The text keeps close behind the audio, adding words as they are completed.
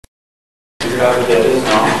job as that is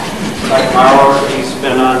now. Dr. Mowrer, he's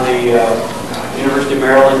been on the University of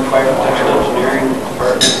Maryland Fire Protection Engineering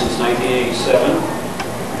Department since 1987.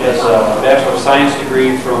 He has a Bachelor of Science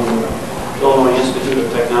degree from Illinois Institute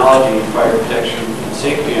of Technology in Fire Protection and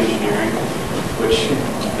Safety Engineering, which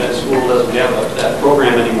that school doesn't have that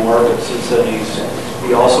program anymore, but since then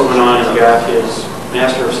he also went on and got his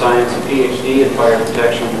Master of Science and PhD in Fire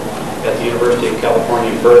Protection at the University of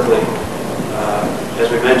California, Berkeley. As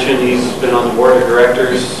we mentioned, he's been on the board of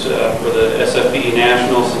directors for the SFPE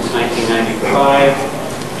National since 1995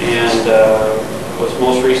 and was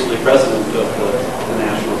most recently president of the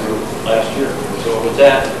national group last year. So with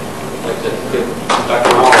that, I'd like to give Dr.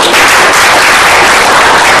 Mowrer.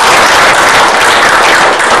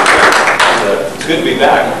 It's good to be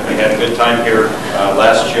back. We had a good time here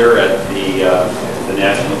last year at the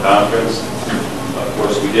national conference. Of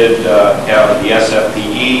course, we did have the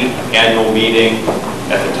SFPE annual meeting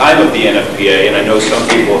at the time of the NFPA, and I know some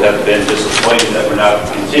people have been disappointed that we're not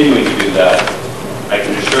continuing to do that. I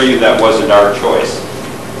can assure you that wasn't our choice.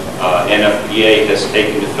 NFPA has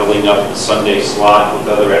taken to filling up the Sunday slot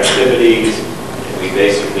with other activities, and we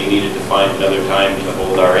basically needed to find another time to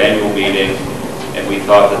hold our annual meeting, and we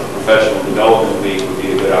thought that the Professional Development Week would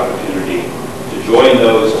be a good opportunity to join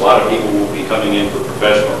those. A lot of people will be coming in for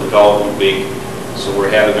Professional Development Week, so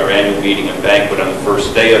we're having our annual meeting and banquet on the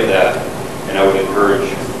first day of that, and I would encourage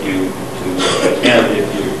you to attend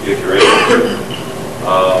if you're able to.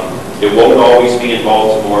 It won't always be in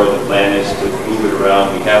Baltimore. The plan is to move it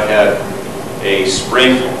around. We have had a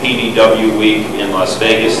spring PDW week in Las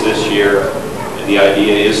Vegas this year, and the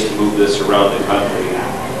idea is to move this around the country.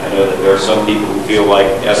 I know that there are some people who feel like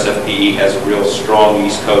SFPE has a real strong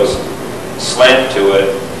East Coast slant to it,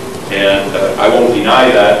 and I won't deny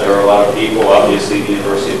that. There are a lot of people, obviously the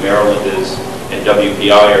University of Maryland is, and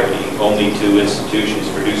WPI are the only two institutions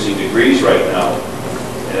producing degrees right now.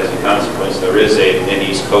 And as a consequence, there is an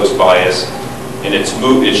East Coast bias, and it's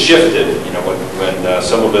shifted. You know, when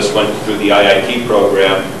some of us went through the IIT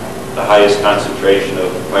program, the highest concentration of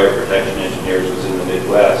fire protection engineers was in the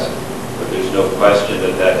Midwest. But there's no question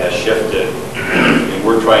that that has shifted, and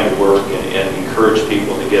we're trying to work and encourage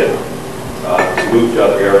people to get to move to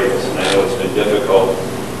other areas. And I know it's been difficult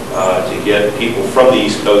to get people from the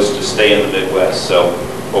East Coast to stay in the Midwest. So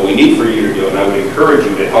what we need for you to do, and I would encourage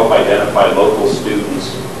you to help identify local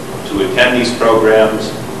students to attend these programs.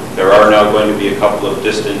 There are now going to be a couple of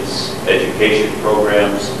distance education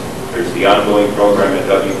programs. There's the ongoing program at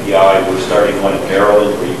WPI. We're starting one in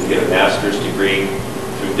Maryland where you can get a master's degree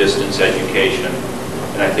through distance education.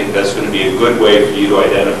 And I think that's going to be a good way for you to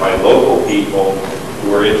identify local people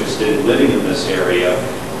who are interested in living in this area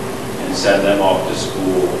and send them off to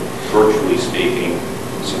school, virtually speaking,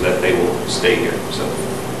 so that they will stay here. So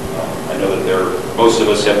I know that most of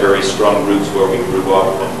us have very strong roots where we grew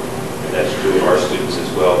up, and that's true of our students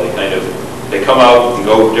as well. They come out and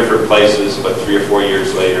go different places, but 3 or 4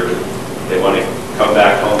 years later, they want to come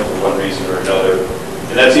back home for one reason or another.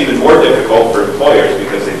 And that's even more difficult for employers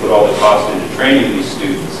because they put all the cost into training these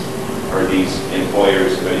students or these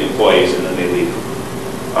employees, and then they leave.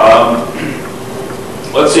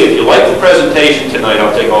 Let's see, if you like the presentation tonight,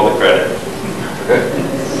 I'll take all the credit.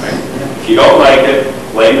 If you don't like it,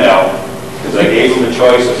 blame Al, because I gave him a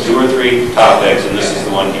choice of 2 or 3 topics, and this is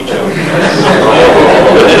the one he chose.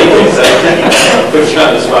 But anyways, I put you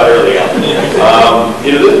on the spot early on.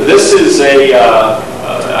 You know, this is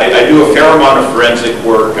I do a fair amount of forensic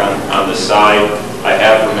work on the side. I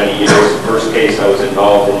have for many years. The first case I was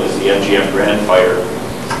involved in was the MGM Grand Fire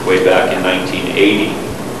way back in 1980.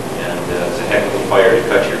 It's a heck of a fire to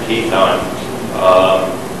cut your teeth on.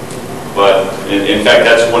 But in fact,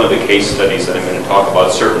 that's one of the case studies that I'm going to talk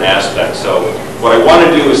about, certain aspects. So what I want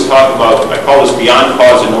to do is talk about, I call this beyond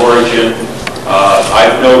cause and origin.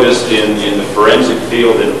 I've noticed in the forensic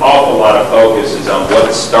field an awful lot of focus is on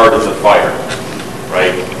what started the fire,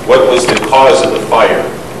 right? What was the cause of the fire?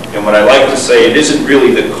 And what I like to say, it isn't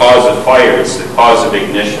really the cause of fire, it's the cause of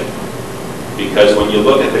ignition. Because when you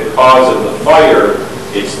look at the cause of the fire,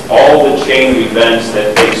 it's all the chain of events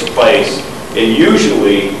that takes place. And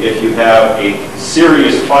usually, if you have a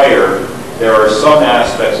serious fire, there are some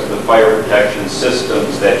aspects of the fire protection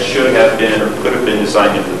systems that should have been or could have been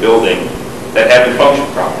designed into the building that haven't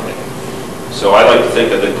functioned properly. So I like to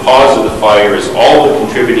think of the cause of the fire as all the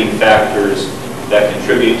contributing factors that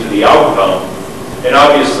contribute to the outcome. And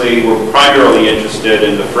obviously, we're primarily interested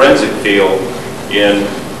in the forensic field in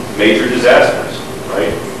major disasters,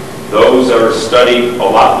 right? Those are studied a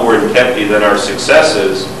lot more intently than our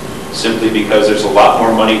successes, simply because there's a lot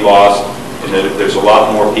more money lost, and that there's a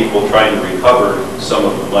lot more people trying to recover some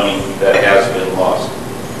of the money that has been lost.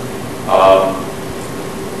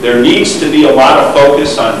 There needs to be a lot of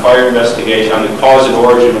focus on fire investigation, on the cause and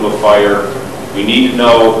origin of a fire. We need to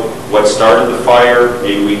know what started the fire.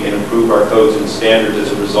 Maybe we can improve our codes and standards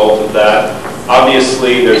as a result of that.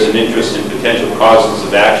 Obviously, there's an interest in potential causes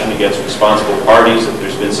of action against responsible parties if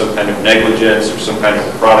there's been some kind of negligence or some kind of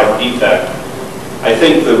product defect. I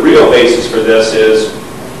think the real basis for this is,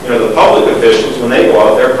 the public officials, when they go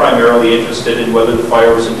out, they're primarily interested in whether the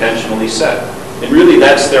fire was intentionally set. And really,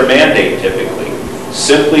 that's their mandate typically,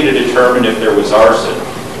 simply to determine if there was arson.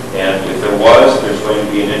 And if there was, there's going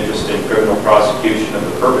to be an interest in criminal prosecution of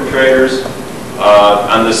the perpetrators.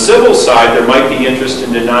 On the civil side, there might be interest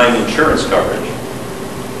in denying insurance coverage.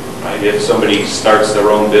 Right? If somebody starts their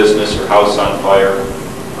own business or house on fire,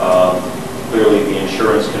 clearly the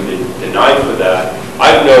insurance can be denied for that.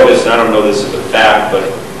 I've noticed, and I don't know this is a fact,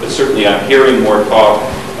 but certainly I'm hearing more talk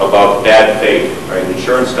about bad faith. Right?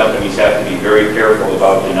 Insurance companies have to be very careful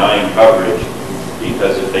about denying coverage,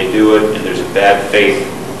 because if they do it and there's a bad faith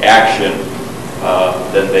action,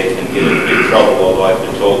 then they can get in big trouble, although I've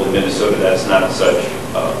been told in Minnesota that's not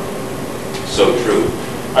so true.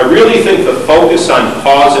 I really think the focus on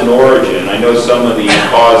cause and origin, I know some of the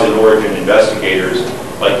cause and origin investigators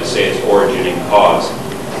like to say it's origin and cause,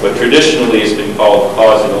 but traditionally it's been called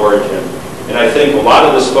cause and origin. And I think a lot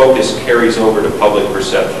of this focus carries over to public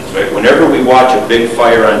perceptions. Right? Whenever we watch a big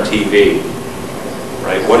fire on TV,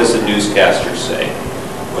 right, what does the newscaster say?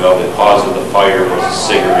 Well, the cause of the fire was a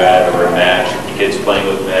cigarette or a match, kids playing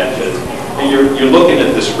with matches. And you're looking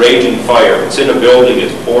at this raging fire. It's in a building,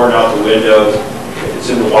 it's pouring out the windows, it's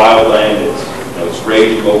in the wildland, it's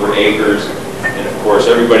raging over acres. And of course,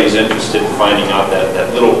 everybody's interested in finding out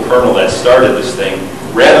that little kernel that started this thing,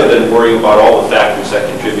 rather than worrying about all the factors that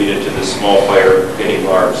contributed to this small fire getting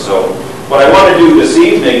large. So what I want to do this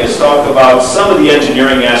evening is talk about some of the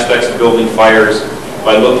engineering aspects of building fires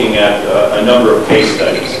by looking at a number of case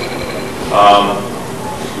studies.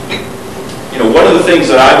 One of the things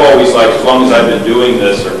that I've always liked, as long as I've been doing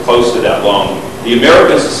this, or close to that long, the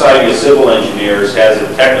American Society of Civil Engineers has a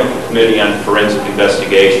technical committee on forensic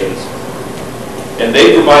investigations. And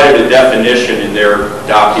they provided a definition in their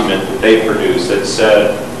document that they produced that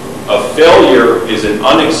said, a failure is an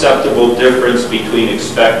unacceptable difference between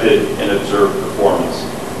expected and observed performance.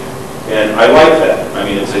 And I like that. I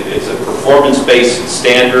mean, it's a performance-based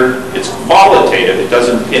standard. It's qualitative. It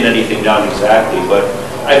doesn't pin anything down exactly, but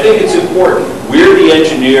I think it's important. We're the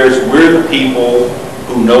engineers, we're the people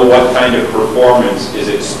who know what kind of performance is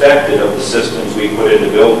expected of the systems we put into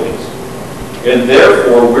buildings. And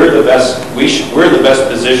therefore, we're the best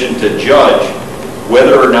position to judge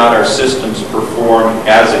whether or not our systems perform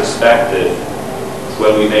as expected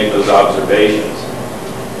when we make those observations.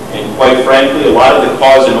 And quite frankly, a lot of the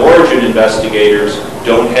cause and origin investigators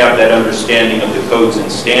don't have that understanding of the codes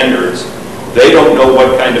and standards. They don't know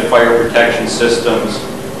what kind of fire protection systems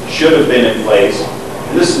should have been in place.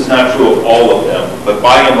 And this is not true of all of them, but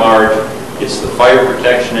by and large, it's the fire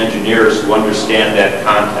protection engineers who understand that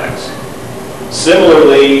context.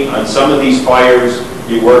 Similarly, on some of these fires,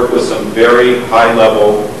 you work with some very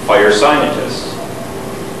high-level fire scientists.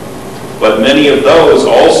 But many of those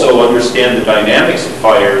also understand the dynamics of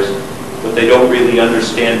fires, but they don't really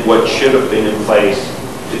understand what should have been in place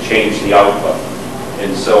to change the outcome.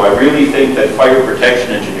 And so I really think that fire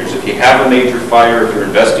protection engineers, if you have a major fire, if you're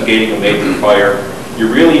investigating a major fire, you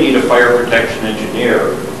really need a fire protection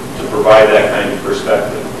engineer to provide that kind of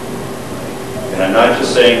perspective. And I'm not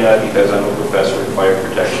just saying that because I'm a professor in fire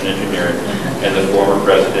protection engineering and the former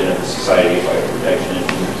president of the Society of Fire Protection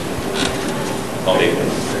Engineers. I'll make that.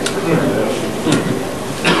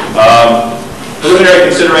 Preliminary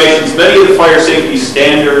considerations. Many of the fire safety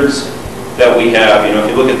standards that we have, if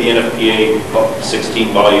you look at the NFPA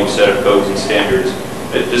 16-volume set of codes and standards,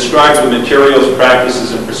 it describes the materials,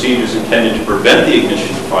 practices, and procedures intended to prevent the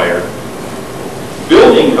ignition of fire.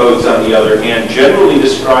 Building codes, on the other hand, generally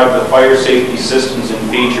describe the fire safety systems and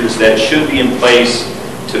features that should be in place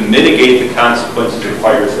to mitigate the consequences of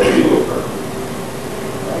fires that do occur.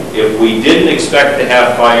 If we didn't expect to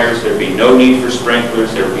have fires, there'd be no need for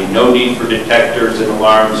sprinklers, there'd be no need for detectors and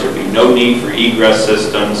alarms, there'd be no need for egress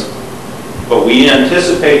systems. But we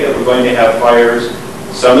anticipate that we're going to have fires.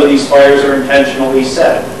 Some of these fires are intentionally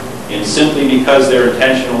set. And simply because they're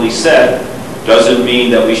intentionally set doesn't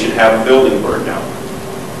mean that we should have a building burn down.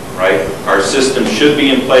 Right? Our system should be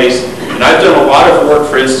in place. And I've done a lot of work,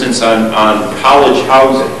 for instance, on college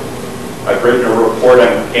housing. I've written a report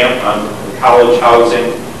on college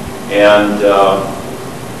housing, and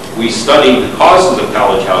we studied the causes of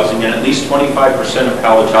college housing, and at least 25% of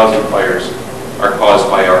college housing fires are caused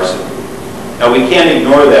by arson. Now, we can't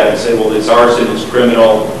ignore that and say, well, it's arson, it's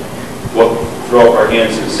criminal, we'll throw up our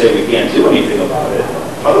hands and say we can't do anything about it.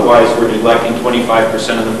 Otherwise, we're neglecting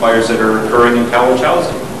 25% of the fires that are occurring in college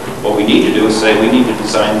housing. What we need to do is say we need to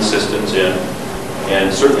design the systems in,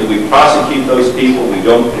 and certainly we prosecute those people, we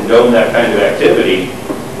don't condone that kind of activity,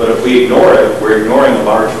 but if we ignore it, we're ignoring a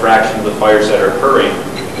large fraction of the fires that are occurring,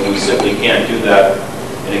 and we simply can't do that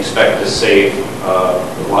and expect to save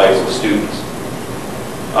the lives of students.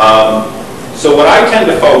 So what I tend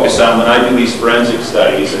to focus on when I do these forensic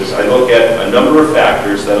studies is I look at a number of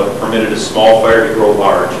factors that have permitted a small fire to grow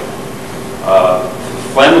large.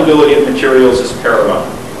 Flammability of materials is paramount.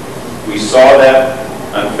 We saw that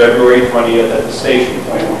on February 20th at the station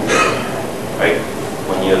fire. Right?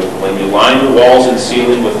 When you line the walls and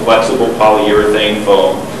ceiling with flexible polyurethane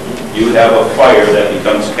foam, you have a fire that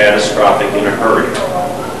becomes catastrophic in a hurry.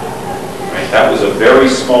 Right? That was a very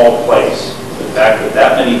small place. The fact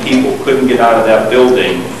that many people couldn't get out of that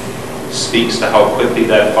building speaks to how quickly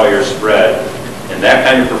that fire spread, and that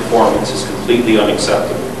kind of performance is completely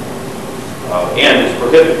unacceptable. And it's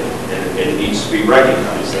prohibited, and it needs to be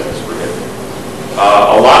recognized that it's prohibited.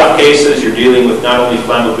 A lot of cases you're dealing with not only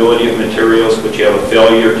flammability of materials, but you have a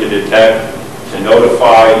failure to detect, to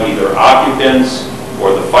notify either occupants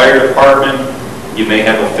or the fire department. You may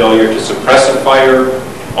have a failure to suppress a fire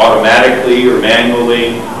automatically or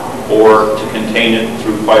manually, or to contain it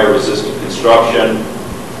through fire-resistant construction.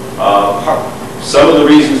 Some of the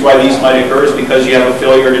reasons why these might occur is because you have a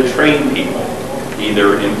failure to train people,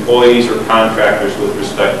 either employees or contractors, with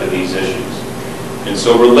respect to these issues. And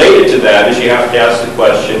so related to that is you have to ask the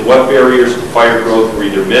question, what barriers to fire growth were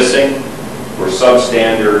either missing, were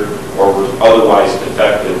substandard, or were otherwise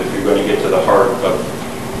defective, if you're going to get to the heart of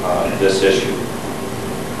this issue.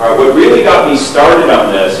 All right, what really got me started on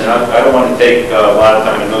this, and I don't want to take a lot of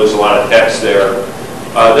time, I know there's a lot of text there.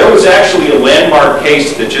 There was actually a landmark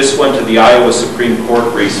case that just went to the Iowa Supreme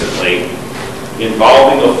Court recently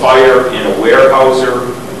involving a fire in a warehouse.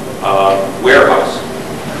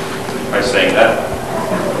 Am I saying that?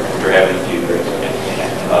 You're having a few drinks.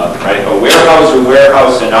 Right, a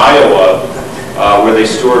warehouse in Iowa where they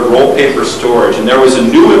stored roll paper storage, and there was a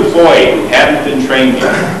new employee who hadn't been trained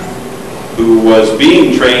yet, who was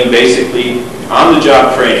being trained basically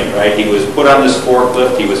on-the-job training, right? He was put on this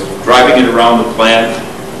forklift, he was driving it around the plant,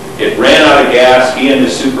 it ran out of gas, he and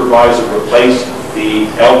his supervisor replaced the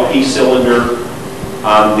LP cylinder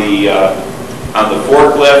on the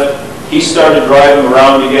forklift. He started driving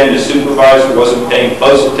around again, his supervisor wasn't paying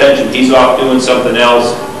close attention, he's off doing something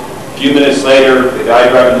else. A few minutes later, the guy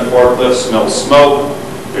driving the forklift smells smoke,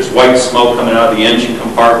 there's white smoke coming out of the engine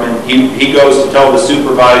compartment. He goes to tell the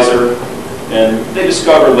supervisor, and they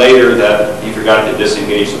discover later that he forgot to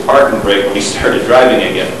disengage the parking brake when he started driving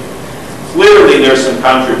again. Clearly, there's some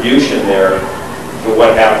contribution there to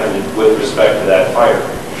what happened with respect to that fire.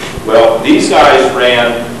 Well, these guys were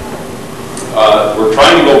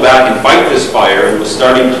trying to go back and fight this fire, and was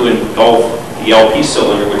starting to engulf the LP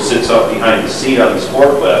cylinder, which sits up behind the seat on this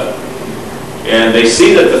forklift. And they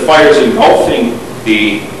see that the fire is engulfing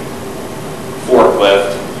the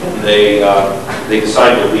forklift, and they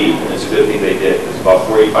decide to leave, and it's a good thing they did, because about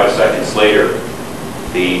 45 seconds later,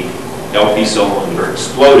 the LP cylinder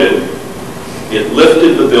exploded. It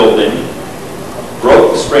lifted the building,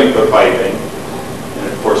 broke the sprinkler piping, and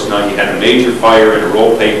of course now you had a major fire in a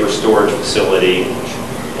roll paper storage facility,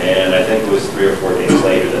 and I think it was 3 or 4 days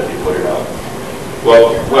later that they put it out.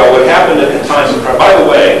 Well, what happened at the time, by the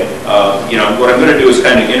way, what I'm going to do is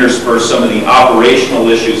kind of intersperse some of the operational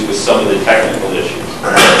issues with some of the technical issues.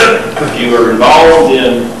 If you are involved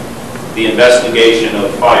in the investigation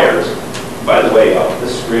of fires, by the way,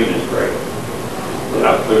 this screen is great. Look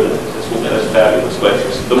how clear that is. That's fabulous. But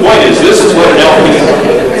the point is, this is what an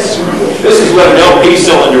LP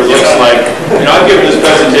cylinder looks like. I've given this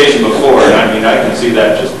presentation before, and I mean, I can see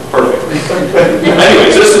that just perfectly.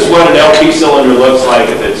 Anyways, this is what an LP cylinder looks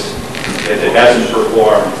like if it hasn't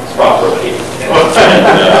performed properly.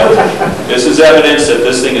 And, this is evidence that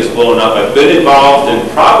this thing is blown up. I've been involved in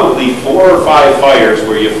probably 4 or 5 fires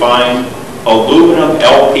where you find aluminum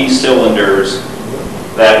LP cylinders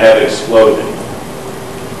that have exploded.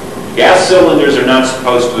 Gas cylinders are not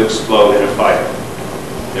supposed to explode in a fire.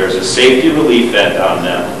 There's a safety relief vent on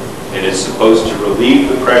them, and it's supposed to relieve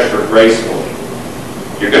the pressure gracefully.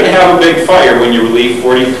 You're going to have a big fire when you relieve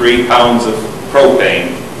 43 pounds of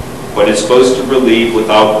propane, but it's supposed to relieve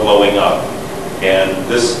without blowing up. And in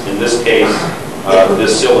this case,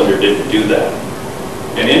 this cylinder didn't do that.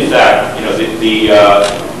 And in fact,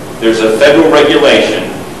 there's a federal regulation,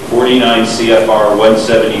 49 CFR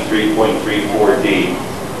 173.34D,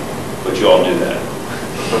 but you all knew that.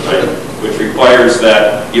 Right? which requires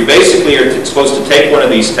that you basically are supposed to take one of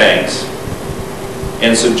these tanks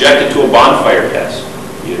and subject it to a bonfire test.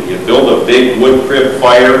 You build a big wood crib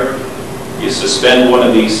fire, you suspend one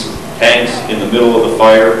of these tanks in the middle of the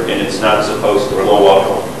fire, and it's not supposed to blow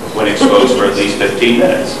up when exposed for at least 15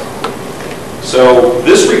 minutes. So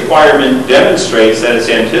this requirement demonstrates that it's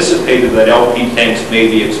anticipated that LP tanks may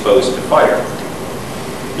be exposed to fire.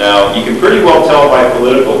 Now, you can pretty well tell by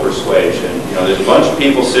political persuasion. You know, there's a bunch of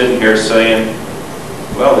people sitting here saying,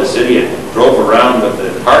 well, this idiot drove around with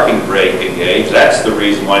the parking brake engaged. That's the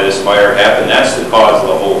reason why this fire happened. That's the cause of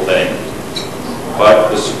the whole thing. But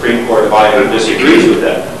the Supreme Court of Iowa disagrees with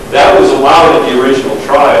that. That was allowed at the original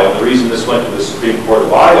trial. The reason this went to the Supreme Court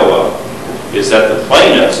of Iowa is that the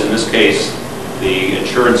plaintiffs, in this case, the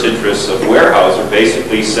insurance interests of Weyerhaeuser,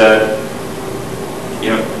 basically said, you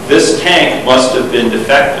know, this tank must have been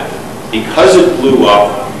defective. Because it blew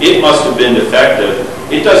up, it must have been defective.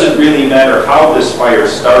 It doesn't really matter how this fire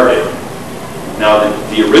started. Now,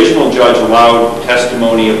 the original judge allowed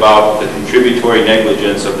testimony about the contributory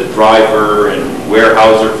negligence of the driver and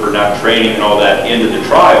Weyerhaeuser for not training and all that into the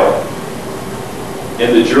trial.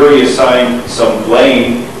 And the jury assigned some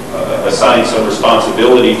blame, assigned some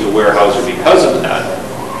responsibility to Weyerhaeuser because of that.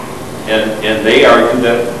 And they argued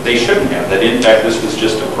that they shouldn't have, that in fact this was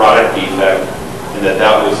just a product defect and that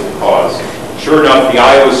that was the cause. Sure enough, the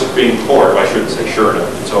Iowa Supreme Court, I shouldn't say sure enough,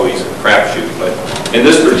 it's always a crapshoot, but in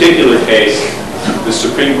this particular case, the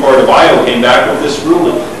Supreme Court of Iowa came back with this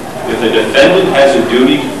ruling. If the defendant has a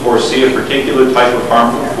duty to foresee a particular type of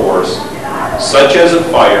harmful force, such as a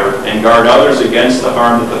fire, and guard others against the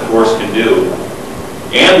harm that the force can do,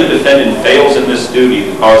 and the defendant fails in this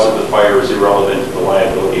duty, the cause of the fire is irrelevant to the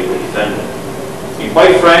liability of the defendant. And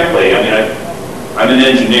quite frankly, I mean, I'm an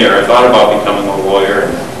engineer. I thought about becoming a lawyer,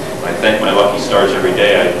 and I thank my lucky stars every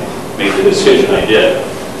day I made the decision I did.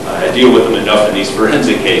 I deal with them enough in these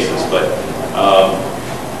forensic cases, but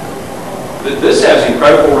this has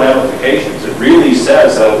incredible ramifications. It really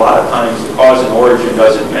says that a lot of times the cause and origin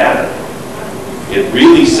doesn't matter. It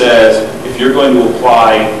really says if you're going to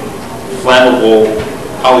apply flammable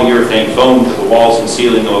polyurethane foam to the walls and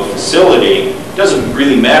ceiling of a facility, it doesn't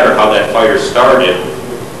really matter how that fire started,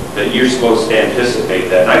 that you're supposed to anticipate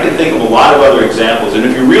that. And I can think of a lot of other examples, and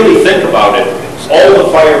if you really think about it, all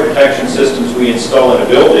the fire protection systems we install in a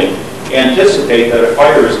building anticipate that a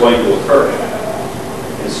fire is going to occur.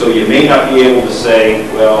 And so you may not be able to say,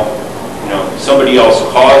 well, you know, somebody else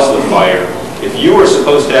caused the fire. If you were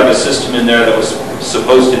supposed to have a system in there that was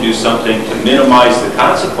supposed to do something to minimize the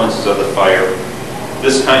consequences of the fire,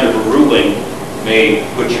 this kind of a ruling may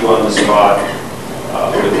put you on the spot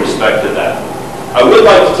with respect to that. I would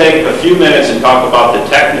like to take a few minutes and talk about the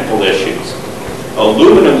technical issues.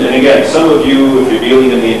 Aluminum, and again, some of you, if you're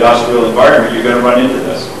dealing in the industrial environment, you're going to run into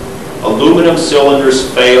this. Aluminum cylinders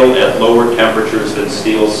fail at lower temperatures than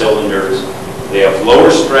steel cylinders. They have lower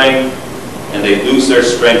strength, and they lose their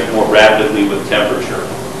strength more rapidly with temperature.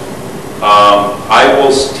 I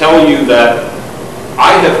will tell you that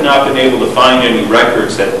I have not been able to find any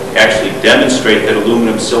records that actually demonstrate that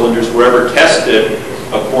aluminum cylinders were ever tested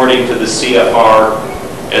according to the CFR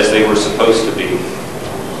as they were supposed to be.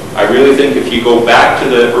 I really think if you go back to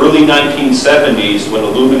the early 1970s when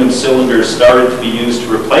aluminum cylinders started to be used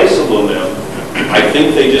to replace aluminum, I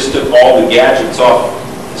think they just took all the gadgets off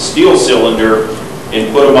the steel cylinder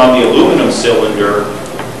and put them on the aluminum cylinder,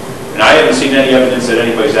 and I haven't seen any evidence that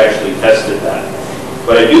anybody's actually tested that.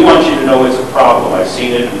 But I do want you to know it's a problem. I've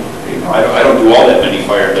seen it, I don't do all that many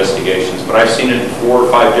fire investigations, but I've seen it in 4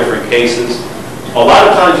 or 5 different cases. A lot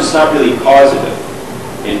of times it's not really causative.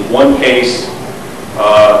 In one case,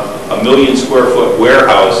 a 1 million square foot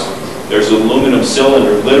warehouse, there's an aluminum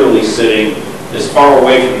cylinder literally sitting as far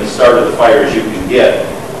away from the start of the fire as you can get.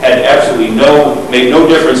 Had absolutely made no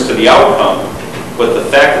difference to the outcome, but the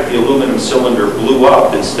fact that the aluminum cylinder blew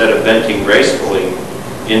up instead of venting gracefully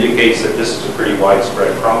indicates that this is a pretty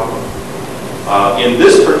widespread problem. In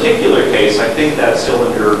this particular case, I think that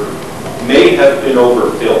cylinder may have been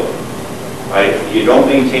overfilled. Right? You don't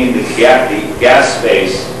maintain the gas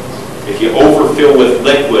space. If you overfill with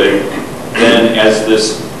liquid, then as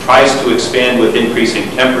this tries to expand with increasing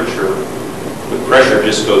temperature, the pressure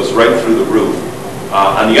just goes right through the roof.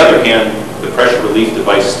 On the other hand, the pressure relief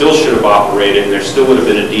device still should have operated, and there still would have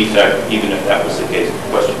been a defect even if that was the case.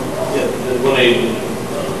 Question? Yeah, when they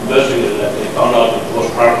investigated that, they found out that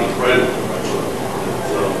most property thread.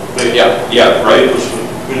 Yeah, right. It was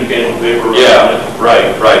communicating with vapor. Yeah,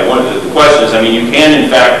 right. One of the questions, I mean, you can in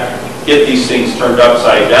fact get these things turned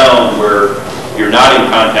upside down where you're not in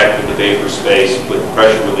contact with the vapor space with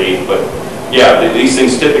pressure relief, but yeah, these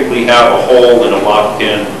things typically have a hole and a lock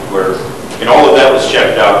pin where And all of that was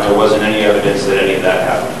checked out. There wasn't any evidence that any of that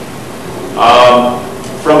happened.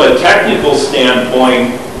 From a technical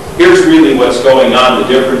standpoint, here's really what's going on, the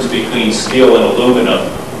difference between steel and aluminum.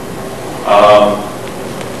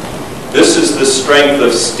 This is the strength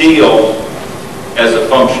of steel as a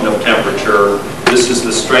function of temperature. This is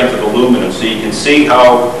the strength of aluminum. So you can see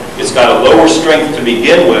how it's got a lower strength to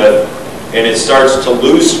begin with, and it starts to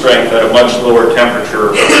lose strength at a much lower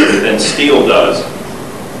temperature than steel does.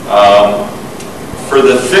 For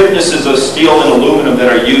the thicknesses of steel and aluminum that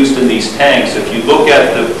are used in these tanks, if you look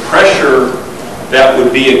at the pressure that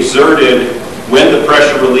would be exerted when the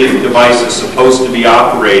pressure relief device is supposed to be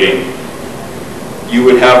operating, you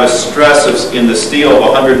would have a stress in the steel of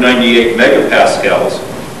 198 megapascals,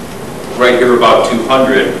 right here about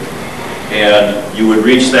 200, and you would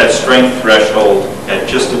reach that strength threshold at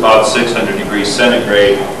just about 600 degrees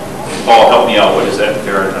centigrade. Paul, help me out, what is that in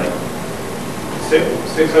Fahrenheit?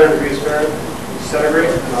 600 degrees centigrade,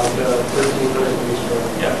 about 1,300 degrees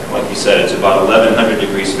Fahrenheit. Yeah, like you said, it's about 1,100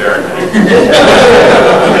 degrees Fahrenheit.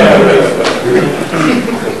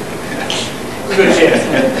 Good chance.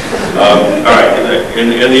 All right, in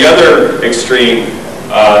the other extreme,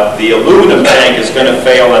 the aluminum tank is going to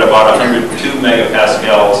fail at about 102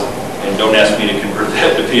 megapascals, and don't ask me to convert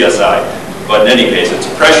that to PSI. But in any case, it's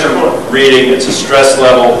a pressure reading, it's a stress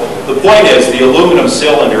level. The point is, the aluminum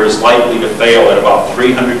cylinder is likely to fail at about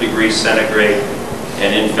 300 degrees centigrade,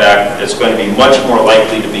 and in fact, it's going to be much more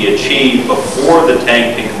likely to be achieved before the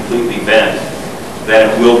tank can completely vent than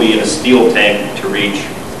it will be in a steel tank to reach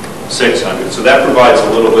 600. So that provides a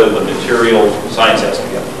little bit of the material science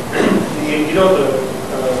aspect. You know what the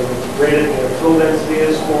rated flow density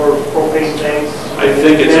is for propane tanks? I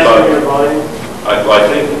think it's about, I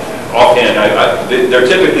think offhand, they're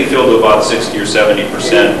typically filled to about 60 or 70%.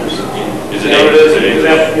 Is it?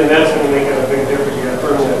 Yeah, and that's going to make a big difference. You got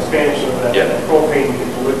further expansion of that propane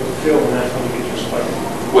with the fill, and that's going to get your spike.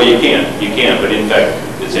 Well, you can, but in fact,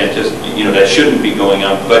 it's that shouldn't be going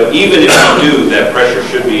on. But even if you do, that pressure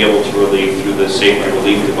should be able to relieve through the safety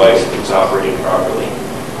relief device that's operating properly.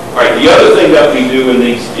 All right, the other thing that we do in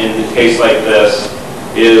a case like this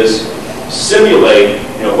is simulate.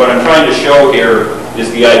 What I'm trying to show here is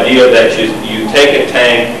the idea that you take a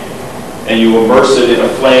tank and you immerse it in a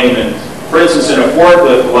flame. And for instance, in a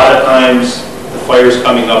forklift, a lot of times the fire's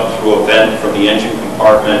coming up through a vent from the engine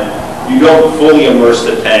compartment. You don't fully immerse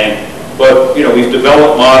the tank, but we've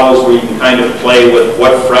developed models where you can kind of play with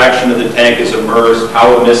what fraction of the tank is immersed,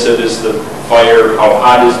 how emissive is the fire, how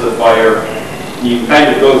hot is the fire. You can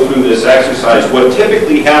kind of go through this exercise. What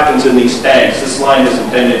typically happens in these tanks, this line is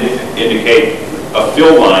intended to indicate a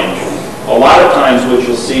fill line. A lot of times what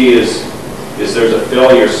you'll see is there's a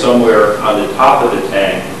failure somewhere on the top of the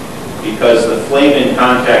tank because the flame in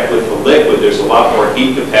contact with the liquid, there's a lot more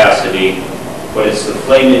heat capacity, but it's the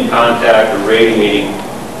flame in contact or radiating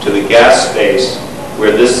to the gas space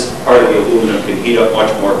where this part of the aluminum can heat up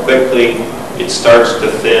much more quickly. It starts to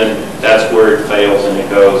thin. That's where it fails and it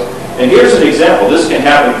goes. And here's an example. This can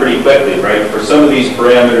happen pretty quickly, right? For some of these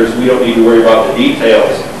parameters, we don't need to worry about the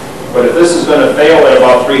details. But if this is going to fail at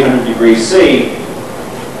about 300 degrees C,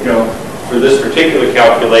 for this particular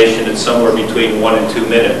calculation, it's somewhere between 1 and 2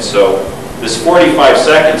 minutes. So this 45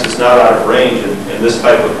 seconds is not out of range, and this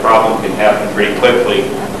type of problem can happen pretty quickly.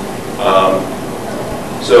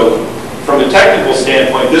 So from a technical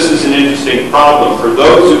standpoint, this is an interesting problem. For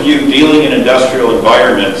those of you dealing in industrial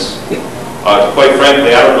environments, quite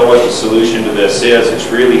frankly, I don't know what the solution to this is. It's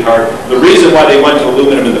really hard. The reason why they went to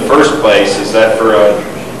aluminum in the first place is that for a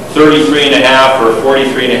 33.5 or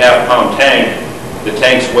 43.5 pound tank, the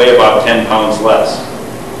tanks weigh about 10 pounds less,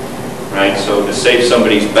 right? So to save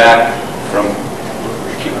somebody's back from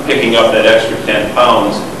picking up that extra 10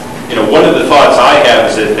 pounds, one of the thoughts I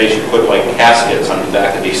have is that they should put like caskets on the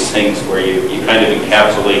back of these things where you kind of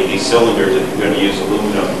encapsulate these cylinders if you're going to use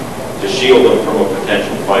aluminum to shield them from a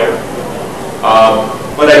potential fire.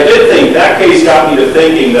 But I did think that case got me to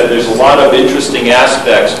thinking that there's a lot of interesting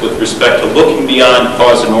aspects with respect to looking beyond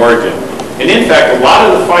cause and origin. And in fact, a lot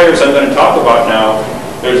of the fires I'm going to talk about now,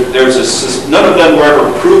 none of them were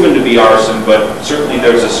ever proven to be arson, but certainly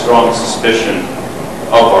there's a strong suspicion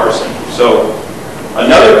of arson. So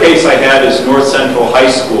another case I had is North Central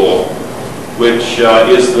High School, which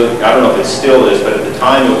is I don't know if it still is, but at the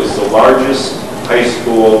time it was the largest high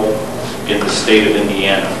school in the state of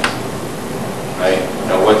Indiana. Right?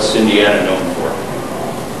 Now, what's Indiana known for?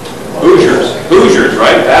 Hoosiers,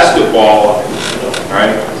 right? Basketball,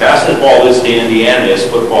 right? Basketball is to Indiana as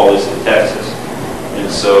football is to Texas. And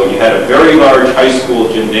so you had a very large high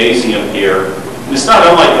school gymnasium here. And it's not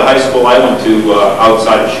unlike the high school I went to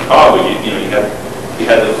outside of Chicago. You had You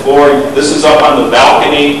had the floor. This is up on the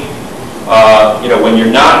balcony. You know, when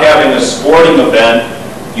you're not having a sporting event,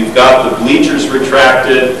 you've got the bleachers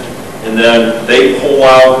retracted, and then they pull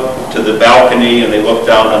out to the balcony and they look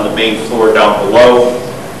down on the main floor down below.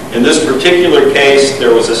 In this particular case,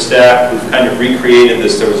 there was a stack, we've kind of recreated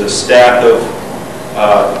this, there was a stack of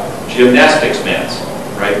gymnastics mats,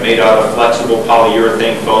 right, made out of flexible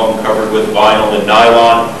polyurethane foam covered with vinyl and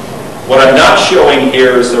nylon. What I'm not showing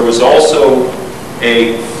here is there was also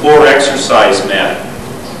a floor exercise mat,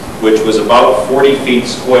 which was about 40 feet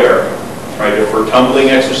square, right, for tumbling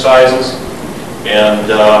exercises. And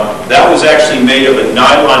that was actually made of a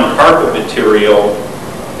nylon carpet material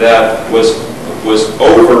that was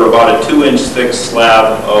over about a 2-inch thick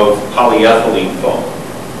slab of polyethylene foam.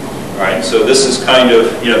 All right, so this is kind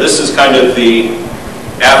of, you know, this is kind of the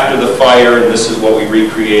after the fire, and this is what we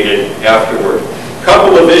recreated afterward.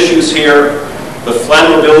 Couple of issues here. The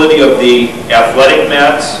flammability of the athletic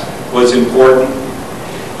mats was important.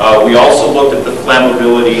 We also looked at the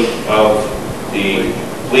flammability of the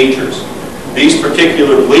bleachers. These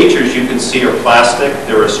particular bleachers, you can see, are plastic.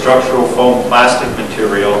 They're a structural foam plastic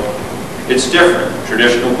material. It's different.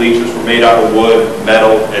 Traditional bleachers were made out of wood,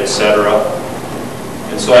 metal, etc.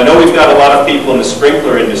 And so I know we've got a lot of people in the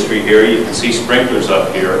sprinkler industry here. You can see sprinklers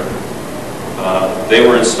up here. They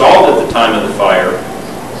were installed at the time of the fire,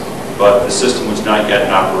 but the system was not yet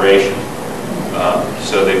in operation.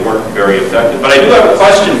 So they weren't very effective. But I do have a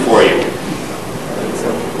question for you.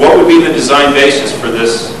 What would be the design basis for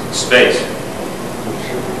this space?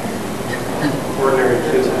 Ordinary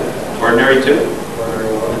 2. Ordinary 2?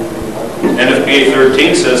 NFPA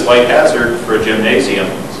 13 says light hazard for a gymnasium.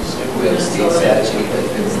 We have a steel statute that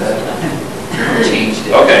fits that. Changed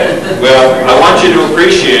it. Okay. Well, I want you to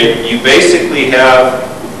appreciate you basically have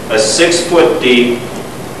a 6-foot deep,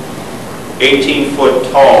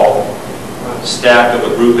 18-foot tall stack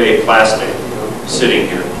of a Group A plastic sitting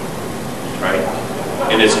here, right?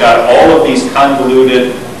 And it's got all of these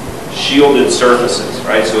convoluted, shielded surfaces,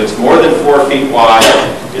 right? So it's more than 4 feet wide.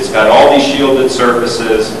 It's got all these shielded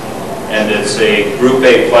surfaces, and it's a Group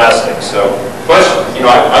A plastic. So, question, you know,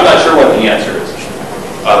 I'm not sure what the answer is.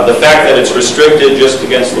 The fact that it's restricted just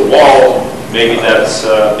against the wall, maybe that's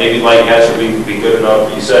maybe light hazard would be good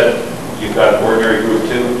enough. You said you've got ordinary Group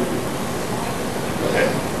 2. Okay.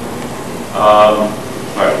 All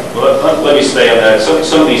right. Well, let me stay on that.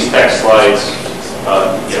 Some of these text slides,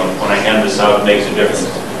 you know, when I hand this out, it makes a difference.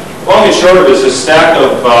 Long and short of it is a stack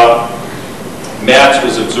of mats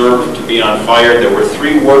was observed to be on fire. There were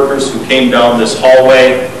 3 workers who came down this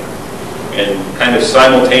hallway and kind of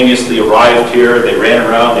simultaneously arrived here. They ran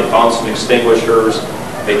around, they found some extinguishers.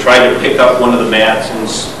 They tried to pick up one of the mats and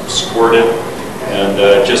squirt it,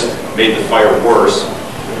 and just made the fire worse.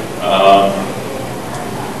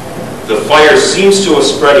 The fire seems to have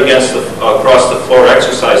spread across the floor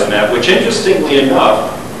exercise mat, which interestingly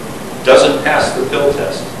enough doesn't pass the pill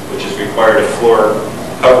test, which is required of floor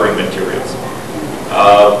covering materials.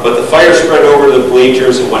 But the fire spread over the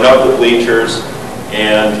bleachers, it went up the bleachers,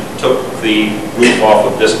 and took the roof off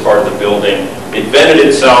of this part of the building. It vented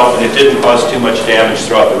itself, and it didn't cause too much damage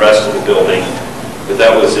throughout the rest of the building, but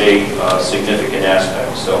that was a significant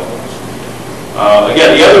aspect. So,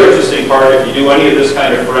 again, the other interesting part, if you do any of this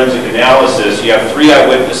kind of forensic analysis, you have 3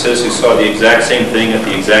 eyewitnesses who saw the exact same thing at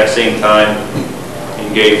the exact same time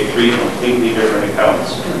and gave 3 completely different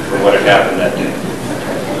accounts for what had happened that day.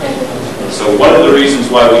 So one of the reasons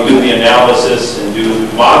why we do the analysis and do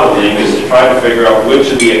modeling is to try to figure out which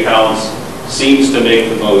of the accounts seems to make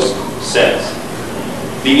the most sense.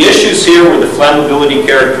 The issues here were the flammability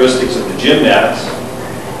characteristics of the gym mats.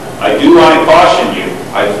 I do want to caution you,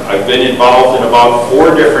 I've been involved in about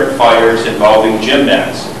 4 different fires involving gym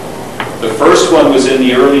mats. The first one was in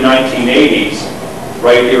the early 1980s,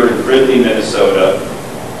 right here in Fridley, Minnesota.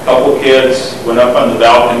 A couple kids went up on the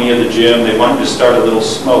balcony of the gym. They wanted to start a little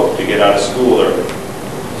smoke to get out of school early.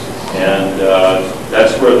 And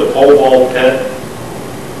that's where the pole vault pit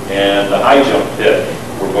and the high jump pit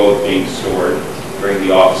were both being stored during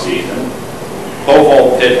the off season. Pole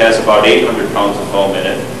vault pit has about 800 pounds of foam in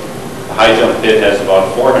it. The high jump pit has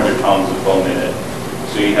about 400 pounds of foam in it.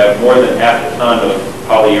 So you have more than half a ton of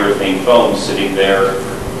polyurethane foam sitting there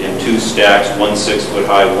in 2 stacks, 1 6-foot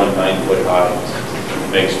high, 1 9-foot high.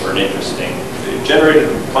 Makes for an interesting, it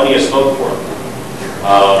generated plenty of smoke for it.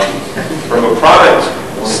 From a product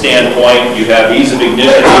standpoint, you have ease of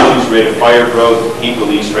ignition issues, rate of fire growth, heat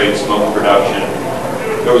release rate, smoke production.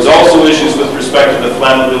 There was also issues with respect to the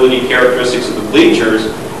flammability characteristics of the bleachers.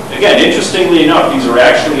 Again, interestingly enough, these are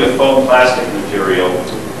actually a foam plastic material,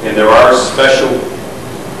 and there are special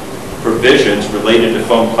provisions related to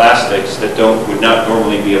foam plastics that would not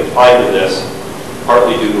normally be applied to this,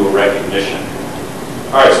 partly due to a recognition.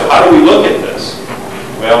 All right, so how do we look at this?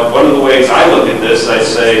 Well, one of the ways I look at this, I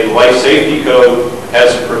say the Life Safety Code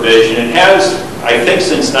has a provision. It has, I think,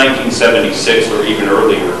 since 1976 or even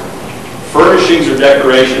earlier. Furnishings or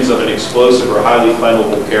decorations of an explosive or highly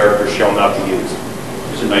flammable character shall not be used.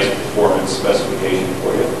 There's a nice performance specification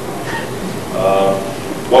for you.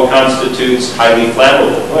 What constitutes highly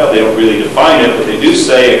flammable? Well, they don't really define it, but they do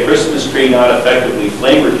say a Christmas tree not effectively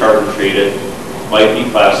flame retardant treated might be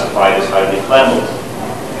classified as highly flammable.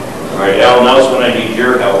 All right, Al, now's when I need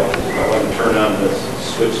your help. I want to turn on this,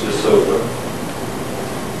 switch this over.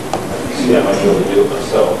 See, I might be able to do it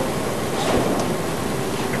myself.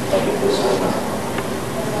 I'll get this over.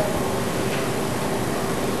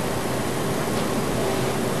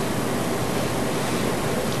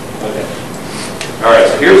 Okay. All right,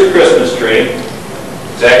 so here's a Christmas tree.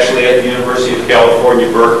 It's actually at the University of California,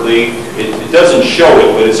 Berkeley. It doesn't show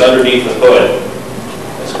it, but it's underneath the hood.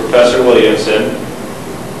 That's Professor Williamson.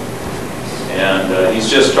 And he's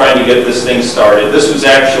just trying to get this thing started. This was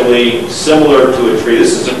actually similar to a tree.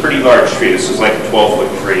 This is a pretty large tree. This is like a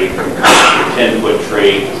 12-foot tree, a 10-foot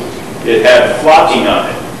tree. It had flocking on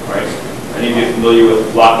it, right? Any of you familiar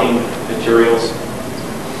with flocking materials?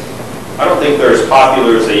 I don't think they're as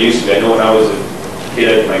popular as they used to be. I know when I was a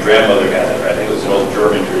kid, my grandmother had it. I think it was an old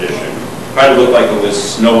German tradition. It kind of looked like it was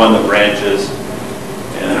snow on the branches.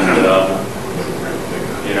 And,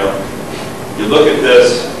 you know, you look at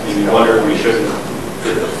this, and you wonder if we shouldn't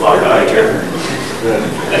get the flock out of here.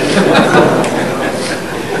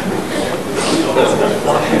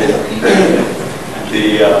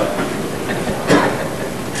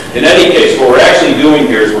 In any case, what we're actually doing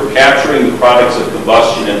here is we're capturing the products of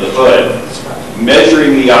combustion in the hood,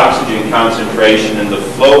 measuring the oxygen concentration and the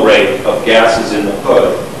flow rate of gases in the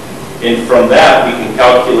hood. And from that, we can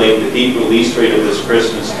calculate the heat release rate of this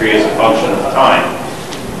Christmas tree as a function of time.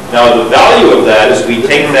 Now, the value of that is we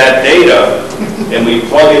take that data and we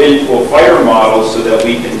plug it into a fire model so that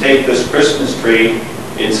we can take this Christmas tree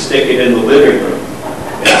and stick it in the living room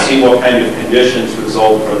and see what kind of conditions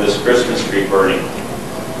result from this Christmas tree burning.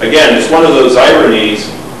 Again, it's one of those ironies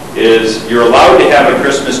is you're allowed to have a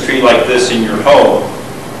Christmas tree like this in your home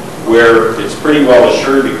where it's pretty well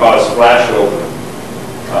assured to cause flashover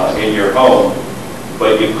in your home,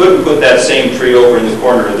 but you couldn't put that same tree over in the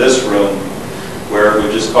corner of this room where it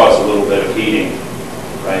would just cause a little bit of heating,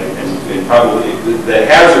 right? And probably the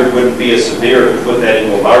hazard wouldn't be as severe if we put that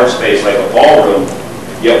into a large space like a ballroom,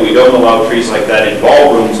 yet we don't allow trees like that in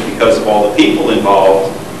ballrooms because of all the people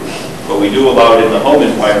involved, but we do allow it in the home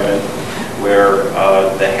environment where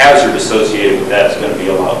the hazard associated with that is going to be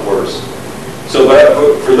a lot worse. So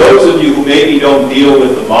for those of you who maybe don't deal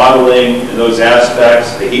with the modeling and those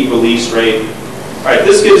aspects, the heat release rate, all right,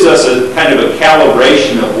 this gives us a kind of a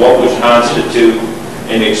calibration of what would constitute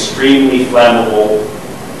an extremely flammable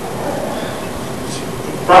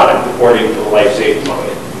product according to the life safety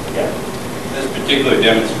model. Yeah. This particular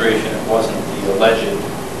demonstration, it wasn't the alleged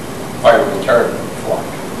fire retardant flock.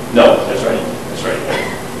 No, that's right. That's right.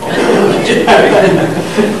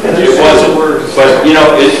 It wasn't. But you know,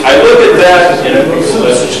 I look at that. You know,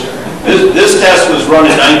 this test was run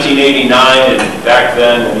in 1989, and back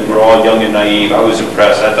then, when we were all young and naive, I was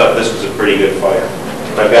impressed. I thought this was a pretty good fire.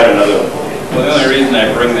 But I've got another one. Well, the only reason I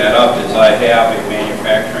bring that up is I have a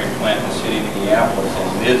manufacturing plant in the city of Minneapolis,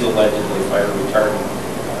 and it is allegedly fire retardant.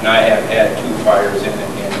 And I have had 2 fires in it,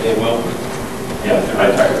 and they will burn. Yeah, they're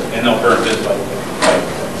retardant, and they'll burn just like that.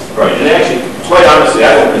 Right, and actually, quite honestly,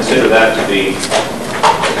 I don't consider that to be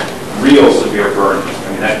real severe burn.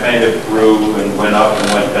 I mean, that kind of grew and went up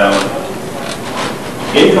and went down.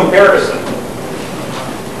 In comparison,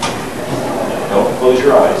 don't close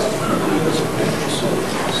your eyes.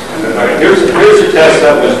 All right, here's a test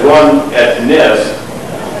that was run at NIST.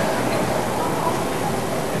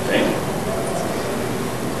 I think.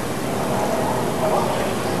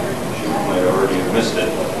 You might already have missed it.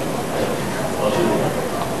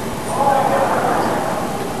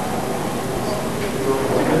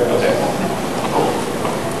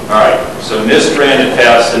 All right, so NIST ran a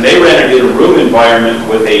test, and they ran it in a room environment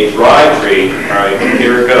with a dry tree. All right,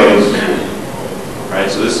 here it goes. All right,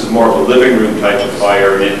 so this is more of a living room type of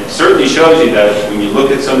fire, and it certainly shows you that when you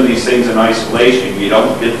look at some of these things in isolation, you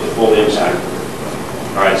don't get the full impact.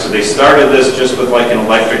 All right, so they started this just with like an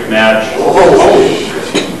electric match.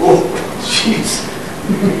 Oh, jeez.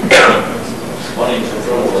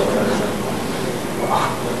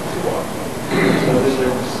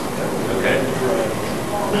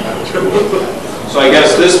 So I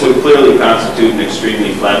guess this would clearly constitute an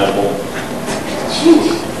extremely flammable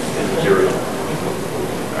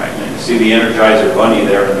See the Energizer Bunny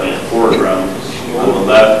there in the foreground on the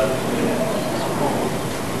left.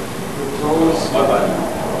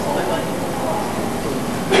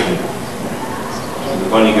 The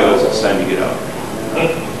bunny goes, it's time to get out.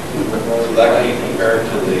 So that can be compared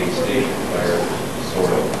to the station fire,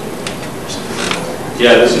 sort of.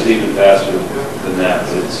 Yeah, this is even faster than that,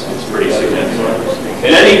 but it's pretty significant.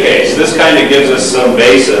 In any case, this kind of gives us some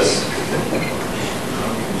basis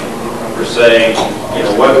for saying, you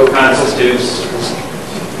know, what constitutes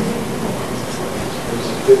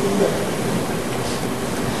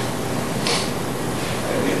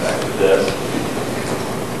this.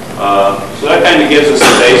 So that kind of gives us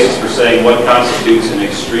a basis for saying what constitutes an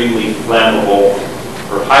extremely flammable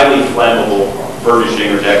or highly flammable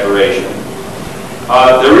furnishing or decoration.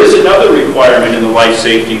 There is another requirement in the Life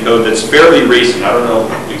Safety Code that's fairly recent. I don't know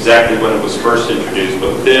exactly when it was first introduced,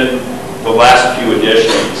 but within the last few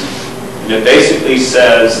editions. And it basically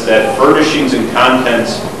says that furnishings and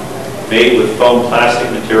contents made with foam plastic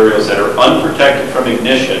materials that are unprotected from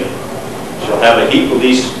ignition shall have a heat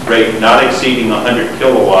release rate not exceeding 100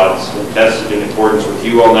 kilowatts when tested in accordance with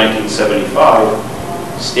UL 1975,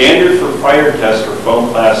 standard for fire test for foam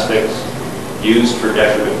plastics used for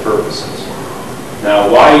decorative purposes. Now,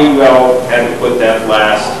 why UL had to put that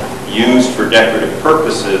last used for decorative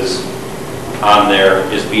purposes on there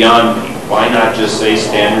is beyond me. Why not just say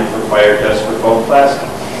standard for fire test for foam plastic?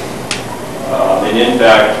 And in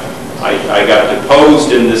fact, I got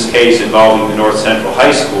deposed in this case involving the North Central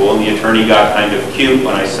High School, and the attorney got kind of cute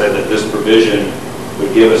when I said that this provision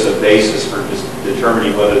would give us a basis for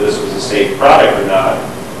determining whether this was a safe product or not.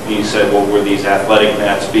 And he said, well, were these athletic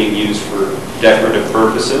mats being used for decorative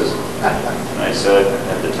purposes? And I said,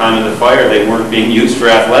 at the time of the fire, they weren't being used for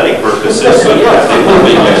athletic purposes, so yes, they were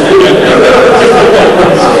being used.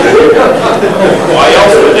 Why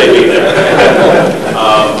else would they be there?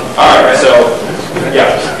 All right, so,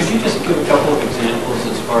 yeah. Could you just give a couple of examples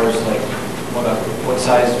as far as like what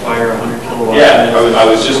size fire, 100 kilowatts? Yeah, I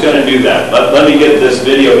was just going to do that. Let me get this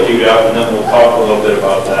video queued up, and then we'll talk a little bit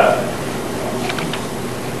about that.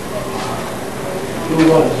 Who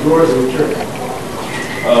was yours or your?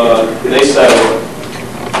 They settled.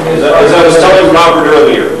 As I was telling Robert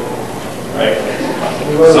earlier, right?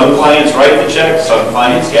 Some clients write the check, some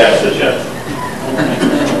clients cash the check.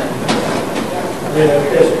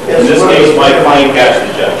 In this case, my client cashed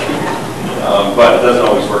the check, but it doesn't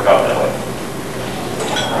always work out that way.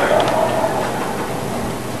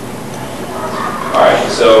 All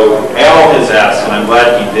right, so Al has asked, and I'm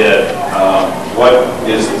glad he did, what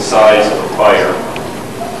is the size of a fire?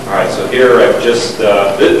 All right, so here I've just,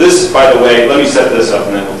 this, by the way, let me set this up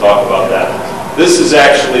and then we'll talk about that. This is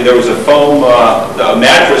actually, there was a foam, a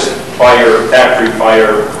mattress fire, factory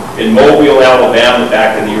fire in Mobile, Alabama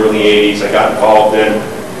back in the early 80s. I got involved in,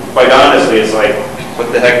 quite honestly, it's like,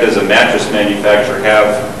 what the heck does a mattress manufacturer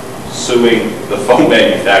have suing the foam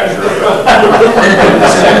manufacturer?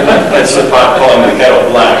 That's the pot calling the kettle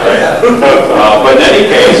black, right? But in any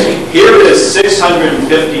case, here is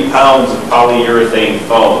 650 pounds of polyurethane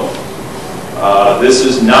foam. This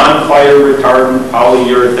is non-fire retardant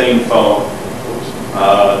polyurethane foam.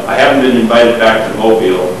 I haven't been invited back to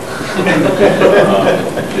Mobile.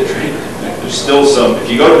 There's still some, if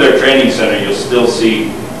you go to their training center, you'll still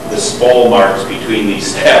see the spall marks between these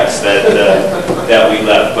stacks that we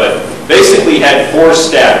left. But basically had 4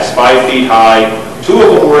 stacks, 5 feet high. 2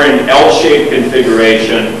 of them were in L-shaped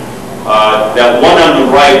configuration. That one on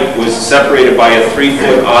the right was separated by a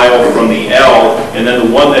 3-foot aisle from the L, and then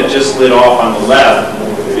the one that just lit off on the left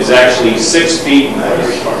is actually 6 feet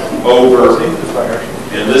over.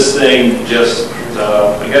 And this thing just,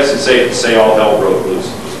 I guess it's safe to say all hell broke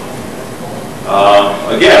loose.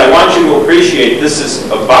 Again, I want you to appreciate this is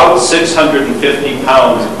about 650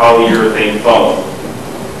 pounds of polyurethane foam.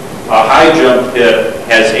 A high jump pit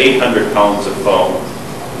has 800 pounds of foam.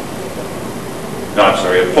 No, I'm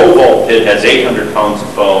sorry, a pole vault pit has 800 pounds of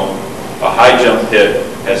foam. A high jump pit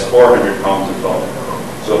has 400 pounds of foam.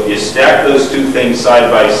 So if you stack those two things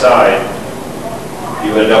side by side,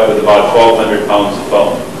 you end up with about 1,200 pounds of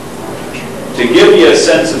foam. To give you a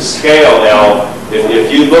sense of scale, Al,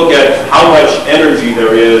 if you look at how much energy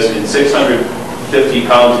there is in 650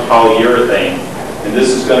 pounds of polyurethane, and this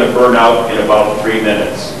is going to burn out in about 3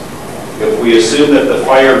 minutes. If we assume that the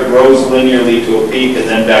fire grows linearly to a peak and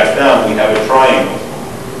then back down, we have a triangle.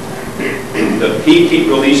 The peak heat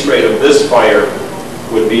release rate of this fire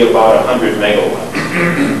would be about 100 megawatts.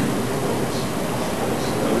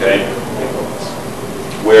 Okay?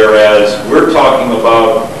 Whereas we're talking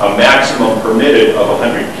about a maximum permitted of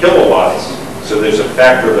 100 kilowatts, so there's a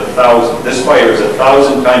factor of 1,000. This fire is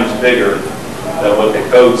 1,000 times bigger than what the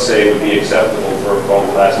codes say would be acceptable for a foam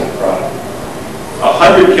plastic product.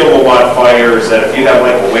 100 kilowatt fires, that if you have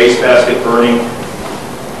like a wastebasket burning,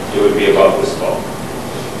 it would be about this tall.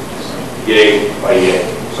 Yay by yay.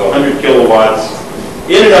 So 100 kilowatts,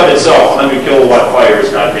 in and of itself, 100 kilowatt fire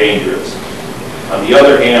is not dangerous. On the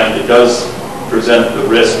other hand, it does present the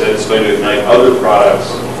risk that it's going to ignite other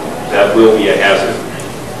products that will be a hazard.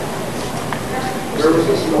 Where was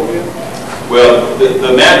this Mobile? Well,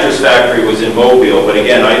 the mattress factory was in Mobile, but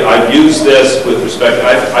again, I've used this with respect,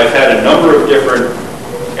 I've had a number of different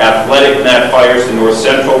athletic mat fires, the North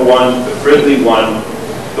Central one, the Fridley one.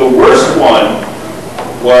 The worst one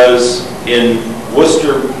was in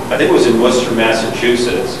Worcester, I think it was in Worcester,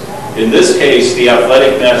 Massachusetts. In this case, the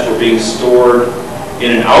athletic mats were being stored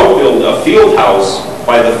in an outbuild, a field house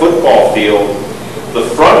by the football field, the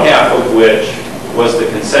front half of which was the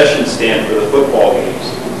concession stand for the football games.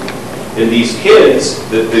 And these kids,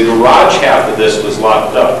 the garage half of this was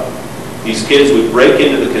locked up. These kids would break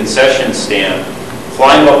into the concession stand,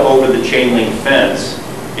 climb up over the chain link fence,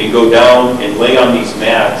 and go down and lay on these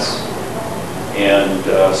mats and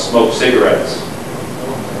smoke cigarettes.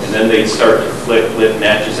 And then they'd start to lit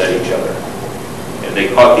matches at each other. And they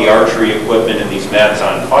caught the archery equipment and these mats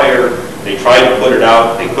on fire. They tried to put it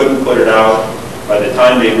out, they couldn't put it out. By the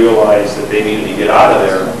time they realized that they needed to get out of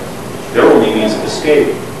there, their only means of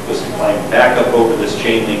escape was to climb back up over this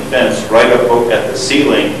chain link fence, right up at the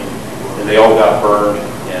ceiling, and they all got burned,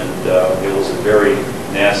 and it was a very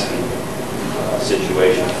nasty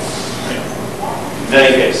situation. In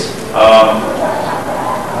any case, all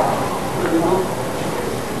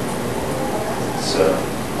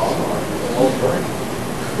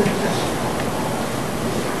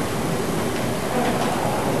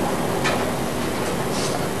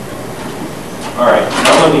right,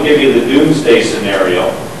 now let me give you the doomsday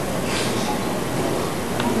scenario.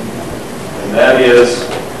 And that is,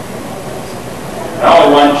 now I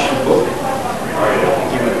want you, all right, I'll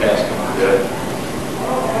keep it asking. Good.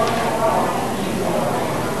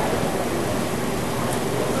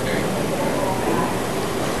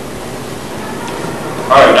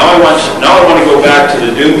 All right, now I want to go back to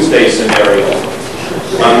the doomsday scenario.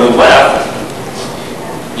 On the left,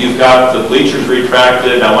 you've got the bleachers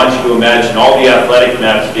retracted. I want you to imagine all the athletic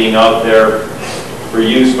mats being out there for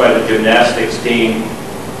use by the gymnastics team,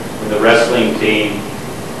 and the wrestling team,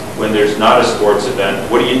 when there's not a sports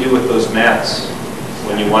event. What do you do with those mats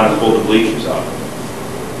when you want to pull the bleachers out?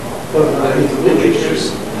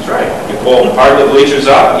 Bleachers. That's right. You pull part of the bleachers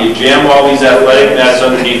out, you jam all these athletic mats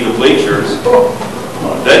underneath the bleachers.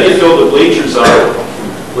 Then you fill the bleachers up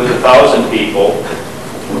with 1,000 people,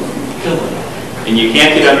 and you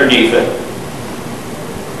can't get underneath it,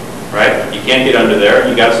 right? You can't get under there.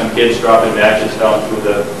 You got some kids dropping matches down through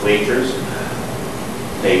the bleachers.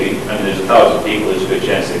 Maybe. I mean, there's 1,000 people. There's a good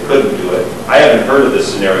chance they couldn't do it. I haven't heard of this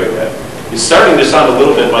scenario yet. It's starting to sound a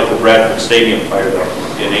little bit like the Bradford Stadium fire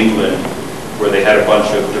in England, where they had a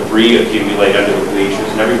bunch of debris accumulate under the bleachers,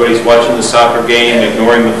 and everybody's watching the soccer game,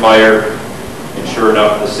 ignoring the fire. And sure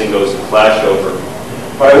enough, this thing goes to flash over.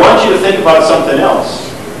 But I want you to think about something else.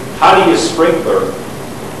 How do you sprinkler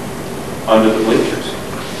under the bleachers?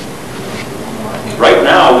 Right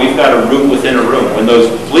now, we've got a room within a room. When those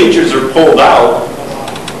bleachers are pulled out,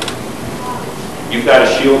 you've got a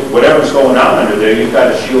shield, whatever's going on under there, you've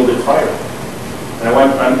got a shielded fire.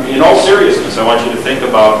 And in all seriousness, I want you to think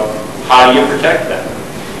about how do you protect that?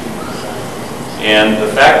 And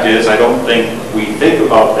the fact is, I don't think we think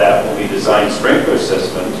about that when we design sprinkler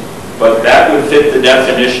systems, but that would fit the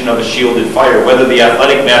definition of a shielded fire, whether the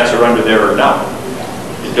athletic mats are under there or not.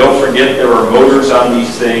 And don't forget there are motors on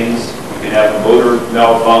these things. You can have a motor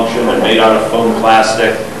malfunction and made out of foam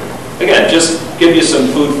plastic. Again, just give you some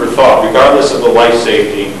food for thought, regardless of the life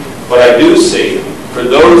safety. But I do see, for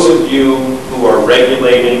those of you who are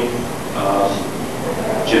regulating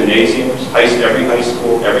gymnasiums, every high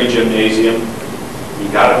school, every gymnasium, you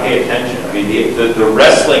got to pay attention. I mean, the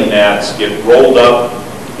wrestling mats get rolled up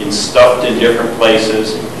and stuffed in different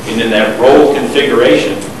places, and in that rolled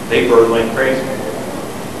configuration, they burn like crazy.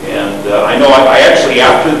 And I know I actually,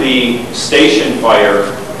 after the station fire,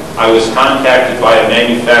 I was contacted by a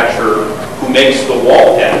manufacturer who makes the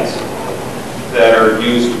wall pads that are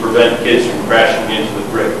used to prevent kids from crashing into the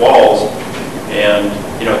brick walls. And,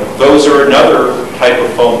 you know, those are another type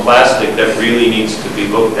of foam plastic that really needs to be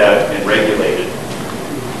looked at and regulated.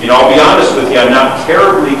 You know, I'll be honest with you, I'm not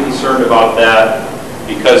terribly concerned about that,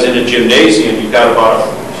 because in a gymnasium, you've got about a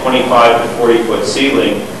 25 to 40 foot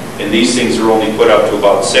ceiling, and these things are only put up to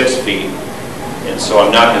about 6 feet. And so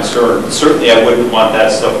I'm not concerned. Certainly I wouldn't want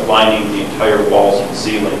that stuff lining the entire walls and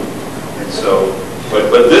ceiling. And so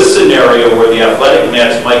But this scenario where the athletic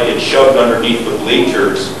mats might get shoved underneath the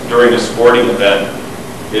bleachers during a sporting event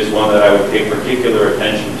is one that I would pay particular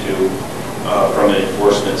attention to from an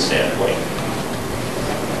enforcement standpoint.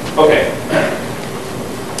 Okay.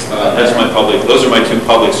 That's my public, those are my two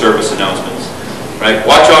public service announcements. Right?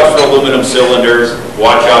 Watch out for aluminum cylinders,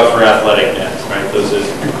 watch out for athletic mats, right? Those are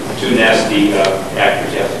two nasty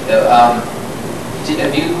actors, yeah.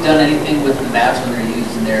 Have you done anything with the mats when they're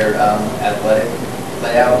used in their athletic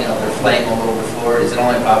layout? You know, they're flaying all over the floor. Is it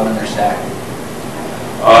only a problem when they're stacked?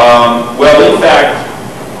 Well, in fact,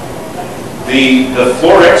 the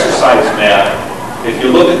floor exercise mat, if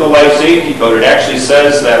you look at the life safety code, it actually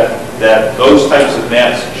says that those types of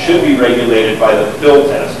mats should be regulated by the fill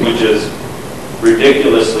test, which is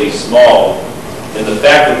ridiculously small. And the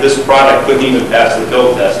fact that this product couldn't even pass the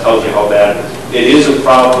fill test tells you how bad it is. It is a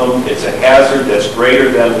problem. It's a hazard that's greater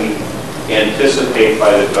than we anticipate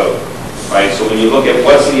by the code. Right? So when you look at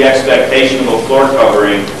what's the expectation of a floor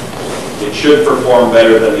covering, it should perform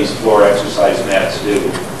better than these floor exercise mats do.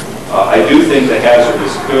 I do think the hazard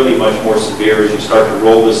is clearly much more severe as you start to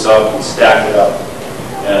roll this up and stack it up,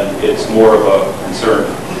 and it's more of a concern.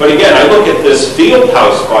 But again, I look at this field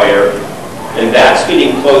house fire, and that's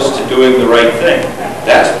getting close to doing the right thing.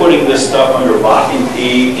 That's putting this stuff under lock and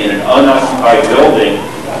key in an unoccupied building,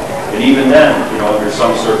 and even then, you know, under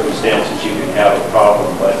some circumstances you can have a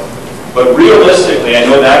problem. But realistically, I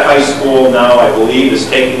know that high school now, I believe, is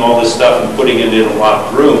taking all this stuff and putting it in a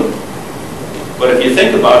locked room. But if you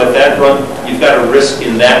think about it, you've got a risk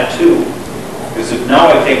in that too. Because if now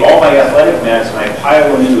I take all my athletic mats and I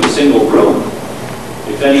pile them into a single room,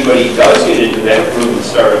 if anybody does get into that room and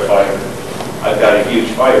start a fire, I've got a huge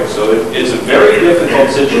fire. So it's a very difficult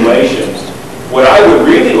situation. What I would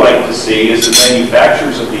really like to see is the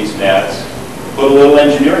manufacturers of these mats put a little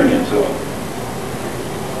engineering into them.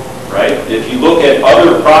 Right? If you look at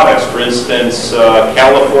other products, for instance,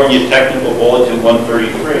 California Technical Bulletin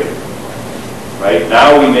 133. Right?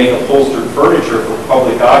 Now we make upholstered furniture for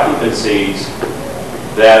public occupancies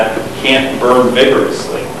that can't burn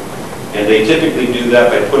vigorously. And they typically do that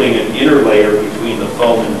by putting an inner layer between the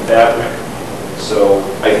foam and the fabric. So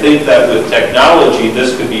I think that with technology,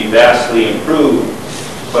 this could be vastly improved.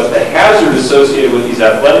 But the hazard associated with these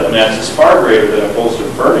athletic mats is far greater than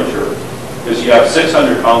upholstered furniture, because you have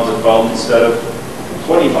 600 pounds of foam instead of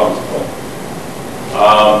 20 pounds of foam.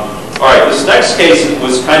 All right, this next case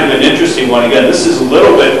was kind of an interesting one. Again, this is a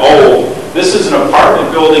little bit old. This is an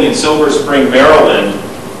apartment building in Silver Spring, Maryland.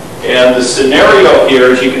 And the scenario here,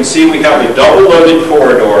 as you can see, we have a double-loaded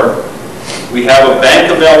corridor. We have a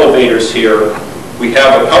bank of elevators here. We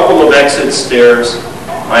have a couple of exit stairs.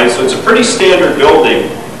 Right, so it's a pretty standard building.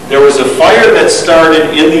 There was a fire that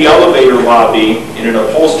started in the elevator lobby in an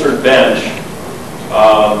upholstered bench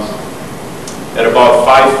at about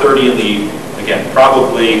 5:30 in the evening. Again,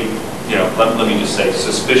 probably, you know, let me just say,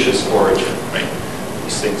 suspicious origin. Right?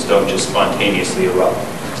 These things don't just spontaneously erupt.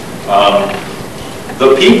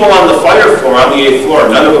 The people on the fire floor, on the 8th floor,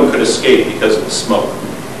 none of them could escape because of the smoke.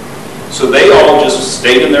 So they all just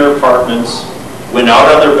stayed in their apartments, went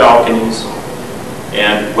out on their balconies,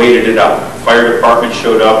 and waited it out. Fire department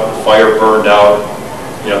showed up, the fire burned out,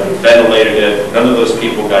 you know, they ventilated it. None of those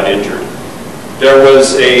people got injured. There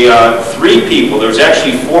was three people, there was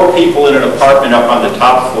actually 4 people in an apartment up on the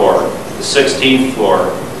top floor, the 16th floor.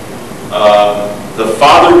 The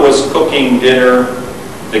father was cooking dinner,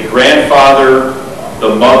 the grandfather,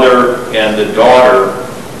 the mother, and the daughter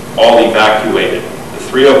all evacuated. The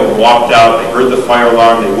 3 of them walked out, they heard the fire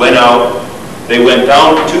alarm, they went out, they went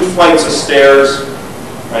down 2 flights of stairs.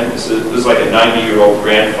 Right? This is like a 90-year-old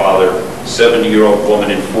grandfather, 70-year-old woman,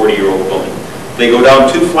 and 40-year-old woman. They go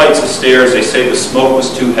down 2 flights of stairs. They say the smoke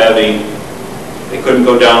was too heavy. They couldn't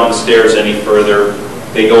go down the stairs any further.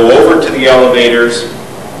 They go over to the elevators.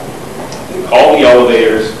 They call the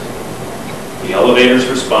elevators. The elevators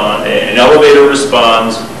respond. An elevator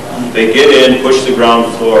responds. They get in, push the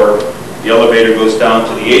ground floor. The elevator goes down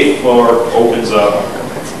to the 8th floor, opens up,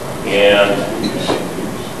 and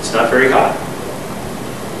it's not very hot.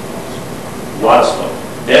 A lot of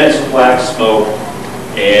smoke. Dense black smoke.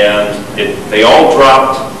 And they all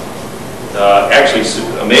dropped, actually,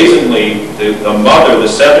 amazingly, the mother, the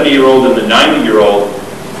 70-year-old and the 90-year-old,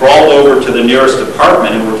 crawled over to the nearest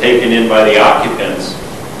apartment and were taken in by the occupants.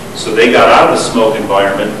 So they got out of the smoke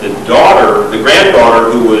environment. The daughter, the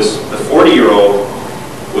granddaughter, who was the 40-year-old,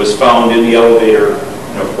 was found in the elevator.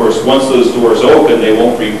 And of course, once those doors open, they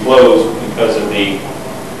won't reclose because of the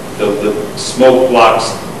smoke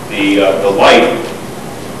blocks the light.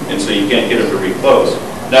 And so you can't get them to reclose.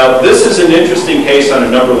 Now, this is an interesting case on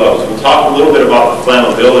a number of levels. We'll talk a little bit about the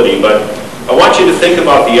flammability, but I want you to think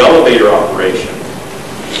about the elevator operation,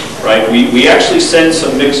 right? We actually send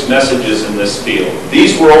some mixed messages in this field.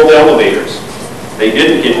 These were old elevators. They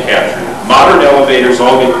didn't get captured. Modern elevators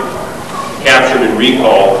all get captured and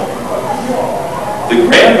recalled. The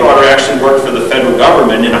granddaughter actually worked for the federal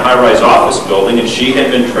government in a high-rise office building, and she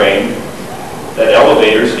had been trained that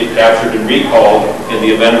elevators get captured and recalled in the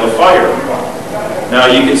event of a fire. Now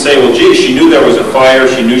you can say, well, gee, she knew there was a fire,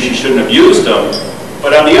 she knew she shouldn't have used them.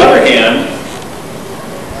 But on the other hand,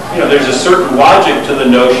 you know, there's a certain logic to the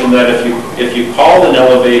notion that if you call an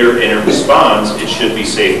elevator and it responds, it should be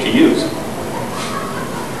safe to use.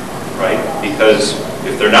 Right? Because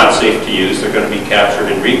if they're not safe to use, they're going to be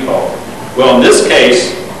captured and recalled. Well, in this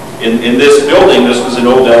case, in this building, this was an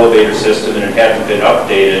old elevator system and it hadn't been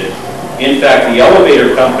updated. In fact, the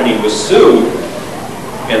elevator company was sued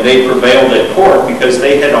and they prevailed at court because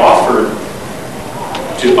they had offered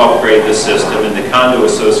to upgrade the system and the condo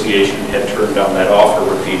association had turned down that offer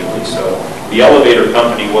repeatedly. So the elevator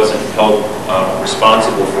company wasn't held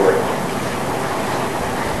responsible for it.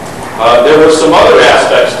 There were some other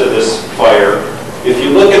aspects to this fire. If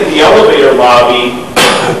you look at the elevator lobby,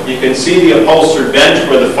 you can see the upholstered bench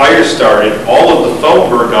where the fire started. All of the foam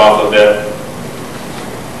burned off of it,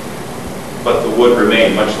 but the wood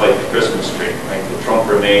remained, much like the Christmas tree. Right? The trunk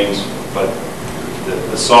remains, but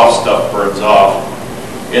the soft stuff burns off.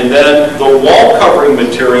 And then the wall covering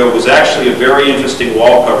material was actually a very interesting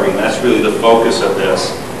wall covering. That's really the focus of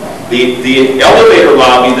this. The elevator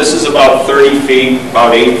lobby, this is about 30 feet,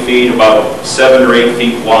 about 8 feet, about 7 or 8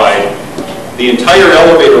 feet wide. The entire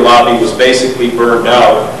elevator lobby was basically burned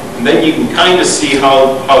out. And then you can kind of see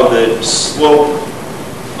how the slope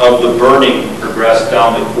of the burning progressed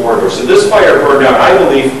down the corridor. So this fire burned out, I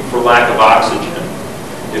believe, for lack of oxygen.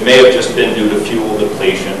 It may have just been due to fuel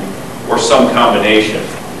depletion or some combination.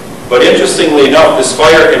 But interestingly enough, this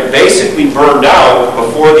fire had basically burned out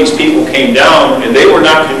before these people came down, and they were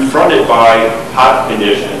not confronted by hot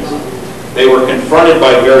conditions. They were confronted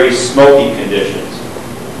by very smoky conditions.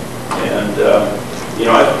 And, you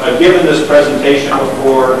know, I've given this presentation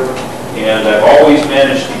before, and I've always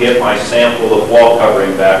managed to get my sample of wall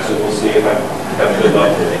covering back, so we'll see if I have good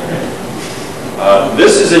luck today.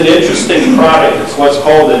 This is an interesting product. It's what's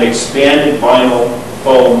called an expanded vinyl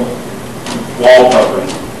foam wall covering.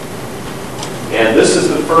 And this is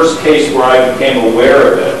the first case where I became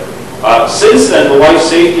aware of it. Since then, the Life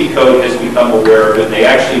Safety Code has become aware of it. They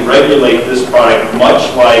actually regulate this product much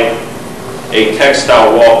like a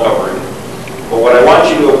textile wall covering. But what I want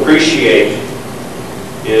you to appreciate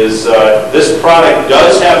is this product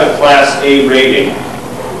does have a Class A rating,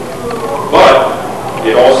 but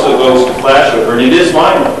it also goes to flashover, and it is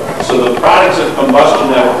vinyl. So the products of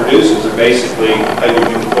combustion that it produces are basically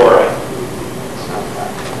hydrogen chloride.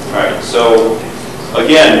 All right, so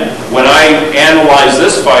again, when I analyze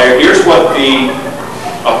this fire, here's what the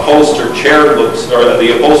upholstered chair looks, or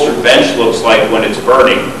the upholstered bench looks like when it's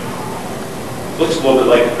burning. It looks a little bit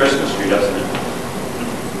like a Christmas tree, doesn't it?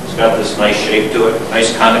 It's got this nice shape to it,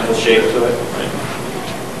 nice conical shape to it. Right?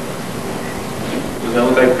 Doesn't that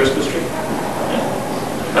look like a Christmas tree?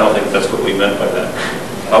 Yeah. I don't think that's what we meant by that.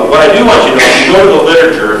 What I do want you to know, if you go to the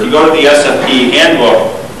literature, if you go to the SFP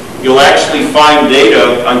handbook, you'll actually find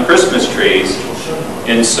data on Christmas trees.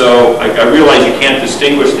 And so I realize you can't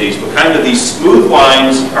distinguish these, but kind of these smooth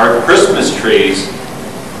lines are Christmas trees.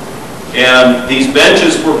 And these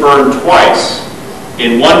benches were burned twice.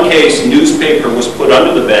 In one case, newspaper was put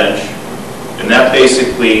under the bench, and that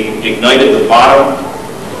basically ignited the bottom,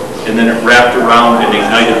 and then it wrapped around and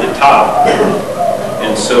ignited the top.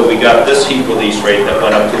 And so we got this heat release rate that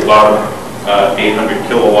went up to about 800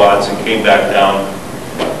 kilowatts and came back down.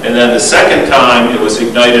 And then the second time, it was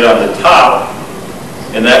ignited on the top,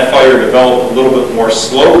 and that fire developed a little bit more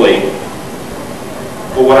slowly.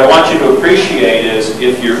 But what I want you to appreciate is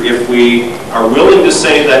if we are willing to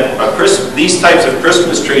say that these types of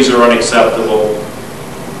Christmas trees are unacceptable,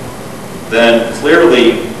 then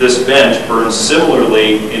clearly this bench burns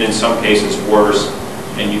similarly and in some cases worse,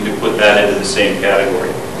 and you could put that into the same category.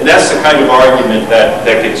 And that's the kind of argument that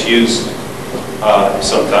gets used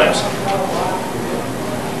sometimes.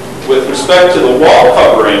 With respect to the wall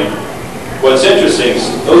covering, what's interesting,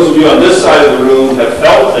 those of you on this side of the room have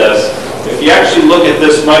felt this. If you actually look at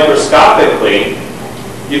this microscopically,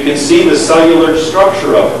 you can see the cellular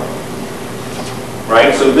structure of it.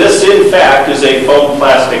 Right? So this, in fact, is a foam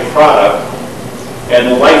plastic product. And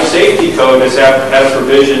the Life Safety Code has had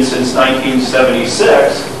provision since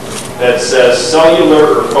 1976 that says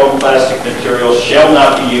cellular or foam plastic materials shall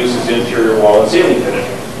not be used as interior wall and ceiling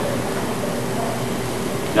finishing.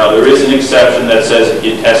 Now, there is an exception that says if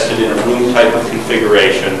you test it in a room type of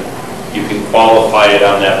configuration, you can qualify it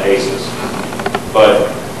on that basis.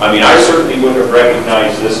 But, I mean, I certainly wouldn't have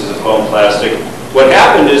recognized this as a foam plastic. What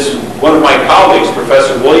happened is one of my colleagues,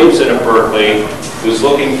 Professor Williamson at Berkeley, was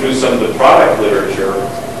looking through some of the product literature,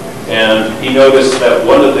 and he noticed that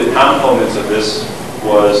one of the components of this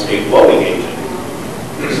was a blowing agent.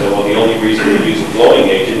 He said, well, the only reason we use a blowing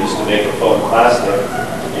agent is to make a foam plastic.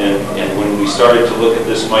 And when we started to look at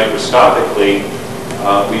this microscopically,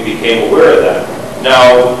 we became aware of that.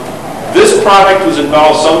 Now, this product was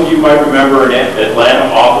involved, some of you might remember an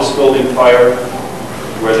Atlanta office building fire,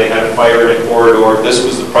 where they had a fire in a corridor. This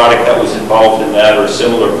was the product that was involved in that, or a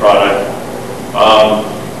similar product.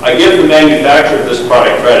 I give the manufacturer of this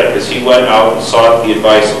product credit, because he went out and sought the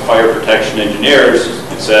advice of fire protection engineers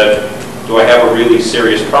and said, do I have a really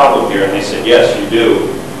serious problem here? And they said, yes, you do.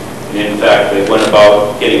 And in fact, they went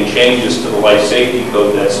about getting changes to the life safety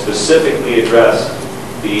code that specifically addressed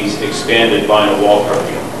these expanded vinyl wall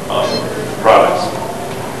coating products.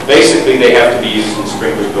 Basically, they have to be used in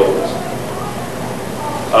sprinkler buildings.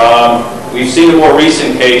 We've seen a more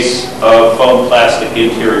recent case of foam plastic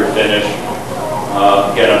interior finish.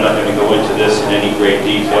 Again, I'm not going to go into this in any great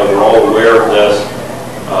detail. We're all aware of this.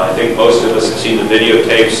 I think most of us have seen the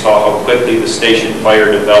videotapes, saw how quickly the station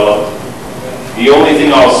fire developed. The only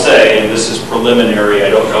thing I'll say, and this is preliminary, I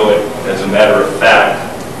don't know it as a matter of fact,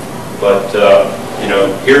 but you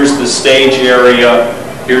know, here's the stage area,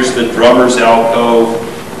 here's the drummer's alcove.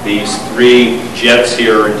 These three jets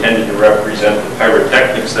here are intended to represent the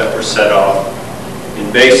pyrotechnics that were set off.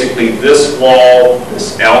 And basically this wall,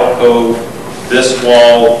 this alcove, this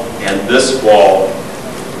wall, and this wall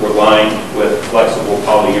were lined with flexible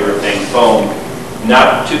polyurethane foam,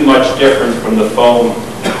 not too much different from the foam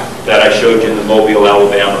that I showed you in the Mobile,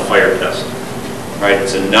 Alabama fire test. Right?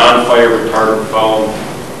 It's a non-fire retardant foam.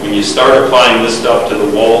 When you start applying this stuff to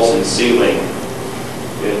the walls and ceiling,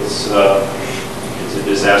 it's a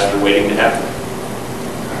disaster waiting to happen.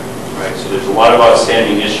 Right? So there's a lot of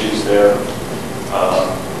outstanding issues there.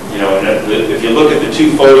 You know, and if you look at the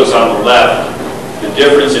two photos on the left, the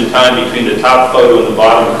difference in time between the top photo and the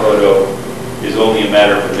bottom photo is only a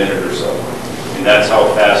matter of a minute or so. And that's how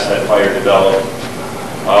fast that fire developed.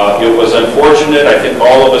 It was unfortunate. I think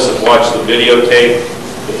all of us have watched the videotape.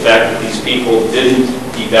 The fact that these people didn't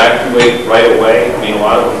evacuate right away. I mean, a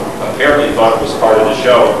lot of them apparently thought it was part of the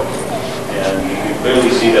show. And you can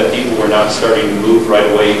clearly see that people were not starting to move right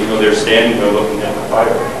away, even though they're standing there looking at the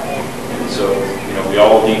fire. And so, you know, we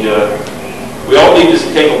all need to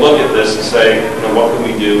take a look at this and say, you know, what can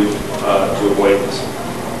we do to avoid this?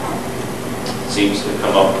 It seems to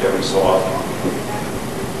come up every so often.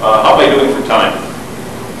 How am I doing for time?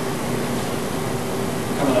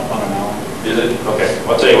 Coming up on an hour. Is it? Okay.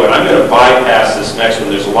 I'll tell you what, I'm going to bypass this next one.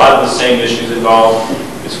 There's a lot of the same issues involved.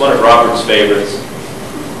 It's one of Robert's favorites.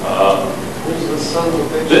 There's the son of a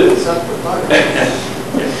bitch that set the fire.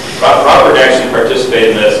 Robert actually participated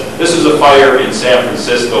in this. This is a fire in San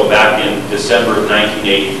Francisco back in December of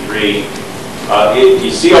 1983.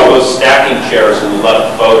 You see all those stacking chairs in the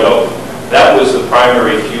left photo. That was the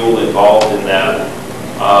primary fuel involved in that.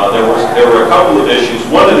 There were a couple of issues.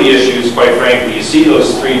 One of the issues, quite frankly, you see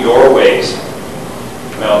those three doorways.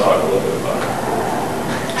 Well, I'll talk a little bit about it.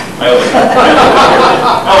 I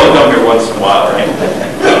only come here once in a while, right?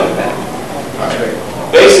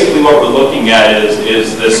 Basically what we're looking at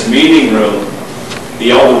is this meeting room,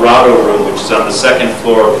 the El Dorado room, which is on the second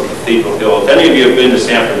floor of Cathedral Hill. If any of you have been to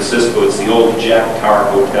San Francisco, it's the old Jack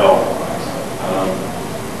Tar Hotel.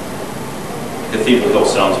 Cathedral Hill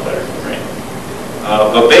sounds better, right?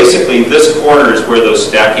 But basically this corner is where those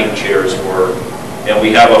stacking chairs were. And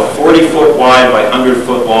we have a 40-foot wide by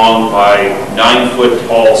 100-foot long by 9-foot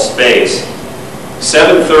tall space.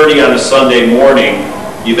 7:30 on a Sunday morning,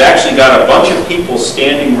 you've actually got a bunch of people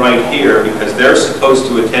standing right here because they're supposed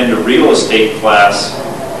to attend a real estate class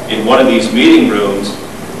in one of these meeting rooms,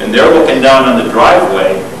 and they're looking down on the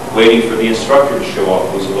driveway waiting for the instructor to show up,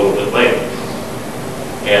 who's a little bit late.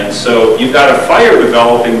 And so you've got a fire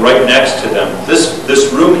developing right next to them.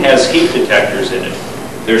 This room has heat detectors in it.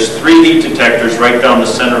 There's 3 heat detectors right down the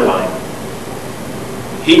center line.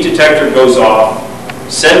 Heat detector goes off,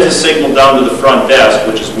 sends a signal down to the front desk,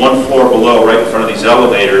 which is 1 floor below, right in front of these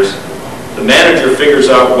elevators. The manager figures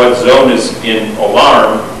out what zone is in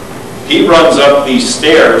alarm. He runs up these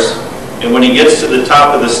stairs, and when he gets to the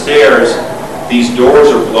top of the stairs, these doors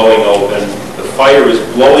are blowing open. The fire is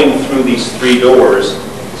blowing through these 3 doors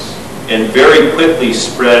and very quickly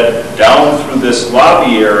spread down through this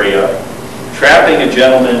lobby area, trapping a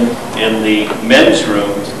gentleman in the men's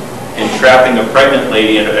room and trapping a pregnant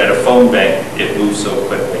lady at a phone bank. It moves so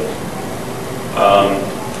quickly.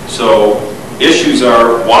 So issues issues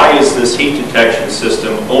are, why is this heat detection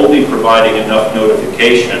system only providing enough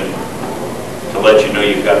notification to let you know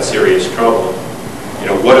you've got serious trouble? You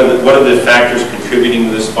know, what are the factors contributing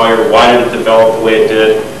to this fire? Why did it develop the way it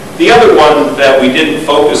did? The other one that we didn't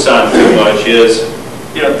focus on too much is,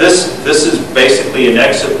 you know, this is basically an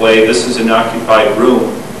exit way. This is an occupied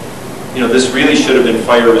room. You know, this really should have been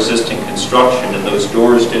fire-resistant construction, and those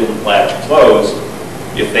doors didn't latch closed.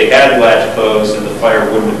 If they had latch closed and the fire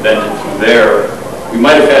wouldn't have vented through there, we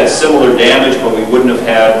might have had similar damage, but we wouldn't have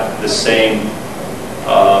had the same,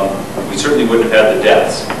 we certainly wouldn't have had the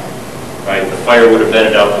deaths, right? The fire would have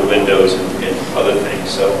vented out the windows and other things.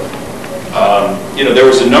 So, you know, there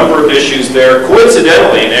was a number of issues there.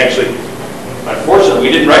 Coincidentally, and actually, unfortunately,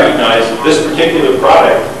 we didn't recognize that this particular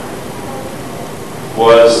product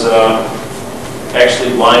was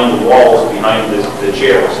actually lined the walls behind the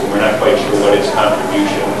chairs, and we're not quite sure what its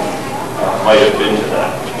contribution might have been to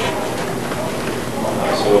that.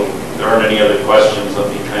 So if there aren't any other questions, let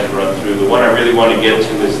me kind of run through. The one I really want to get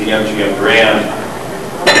to is the MGM Grand.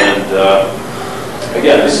 And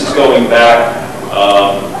again, this is going back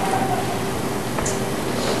to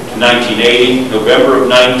 1980, November of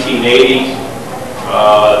 1980.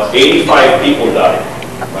 85 people died.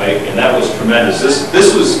 Right, and that was tremendous.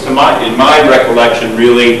 This was, in my recollection,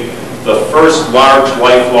 really the first large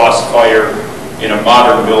life loss fire in a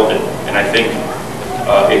modern building, and I think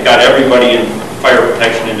it got everybody in fire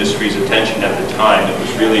protection industry's attention at the time. It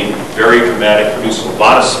was really very dramatic, produced a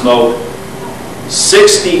lot of smoke.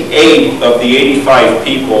 68 of the 85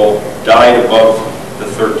 people died above the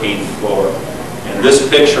 13th floor, and this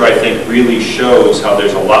picture, I think, really shows how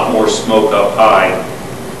there's a lot more smoke up high.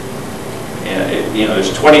 And you know,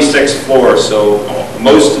 there's 26 floors, so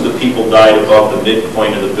most of the people died above the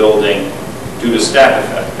midpoint of the building due to stack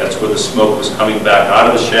effect. That's where the smoke was coming back out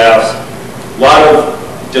of the shafts. A lot of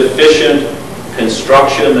deficient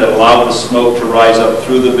construction that allowed the smoke to rise up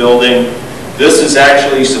through the building. This is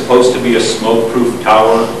actually supposed to be a smoke-proof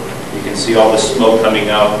tower. You can see all the smoke coming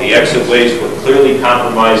out. The exit ways were clearly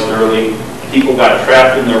compromised early. People got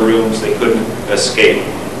trapped in their rooms. They couldn't escape.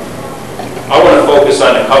 I want to focus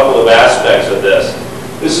on a couple of aspects of this.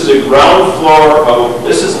 This is a ground floor of,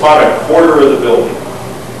 this is about a quarter of the building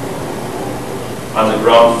on the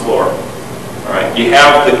ground floor. All right, you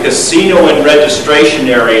have the casino and registration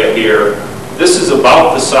area here. This is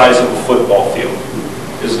about the size of a football field.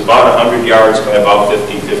 This is about 100 yards by about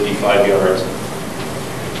 50, 55 yards.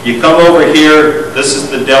 You come over here, this is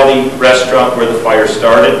the deli restaurant where the fire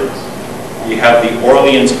started. You have the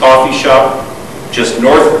Orleans Coffee Shop just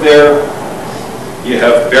north of there. You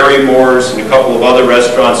have Barrymore's and a couple of other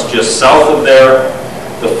restaurants just south of there.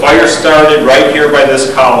 The fire started right here by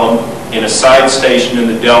this column in a side station in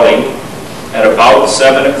the deli at about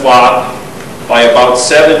 7 o'clock. By about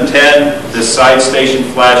 7:10, this side station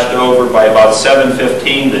flashed over. By about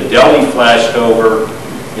 7:15, the deli flashed over.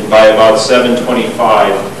 And by about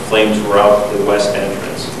 7:25, flames were out the west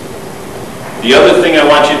entrance. The other thing I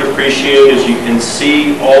want you to appreciate is you can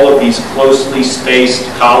see all of these closely spaced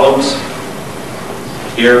columns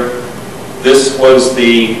here. This would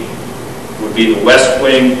be the west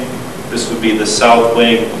wing, this would be the south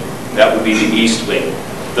wing, that would be the east wing.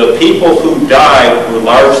 The people who died were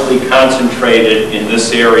largely concentrated in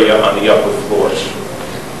this area on the upper floors.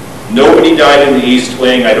 Nobody died in the east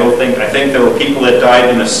wing, I think there were people that died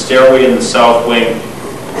in a stairway in the south wing.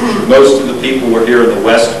 Most of the people were here in the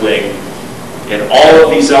west wing. In all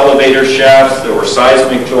of these elevator shafts, there were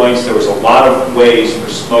seismic joints. There was a lot of ways for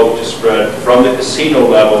smoke to spread from the casino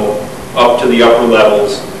level up to the upper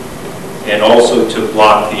levels, and also to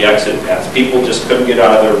block the exit paths. People just couldn't get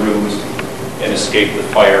out of their rooms and escape the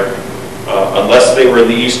fire unless they were in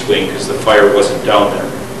the east wing, because the fire wasn't down there.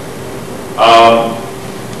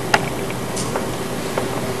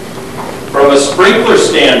 From a sprinkler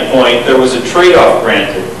standpoint, there was a trade-off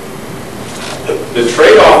granted. The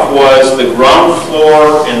trade-off was the ground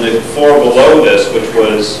floor and the floor below this, which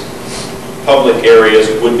was public areas,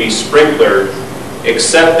 would be sprinklered,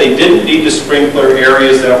 except they didn't need to sprinkler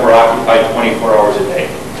areas that were occupied 24 hours a day.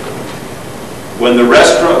 When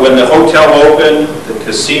the hotel opened, the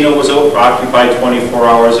casino was occupied 24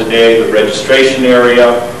 hours a day, the registration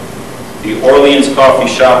area, the Orleans Coffee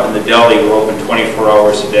Shop, and the deli were open 24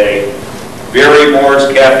 hours a day. Barrymore's,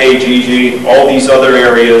 Cafe Gigi, all these other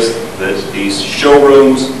areas, these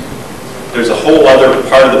showrooms, there's a whole other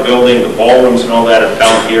part of the building, the ballrooms and all that are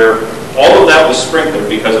down here. All of that was sprinkled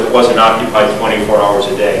because it wasn't occupied 24 hours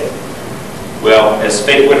a day. Well, as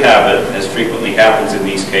fate would have it, as frequently happens in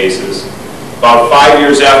these cases, about 5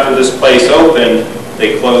 years after this place opened,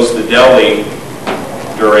 they closed the deli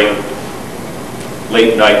during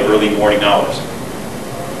late night, early morning hours.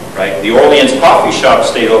 right? The Orleans Coffee Shop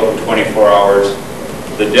stayed open 24 hours.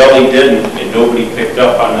 The deli didn't, and nobody picked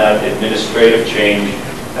up on that administrative change,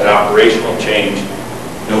 that operational change.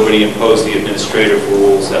 Nobody imposed the administrative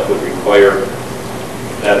rules that would require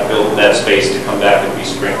that space to come back and be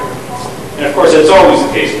sprinkled. And of course, it's always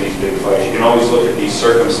the case in these big fires. You can always look at these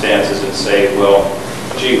circumstances and say, well,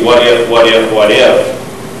 gee, what if, what if, what if?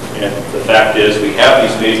 And the fact is, we have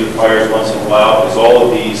these major fires once in a while because all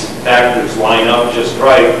of these factors line up just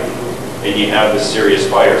right, and you have this serious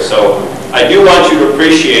fire. So I do want you to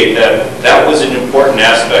appreciate that that was an important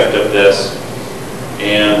aspect of this.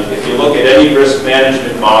 And if you look at any risk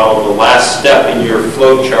management model, the last step in your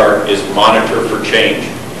flow chart is monitor for change.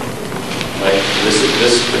 Right?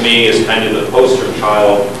 This to me is kind of the poster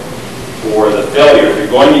child for the failure. If you're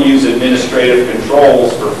going to use administrative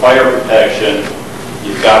controls for fire protection,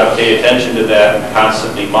 you've got to pay attention to that and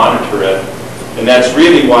constantly monitor it. And that's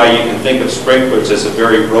really why you can think of sprinklers as a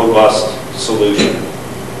very robust solution,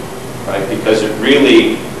 right? Because it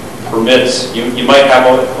really permits, you might have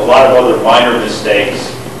a lot of other minor mistakes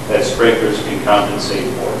that sprinklers can compensate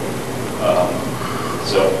for.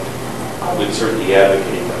 So I would certainly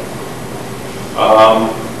advocate that. All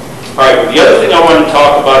right, the other thing I want to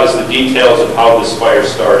talk about is the details of how this fire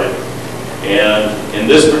started. And in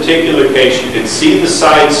this particular case, you can see the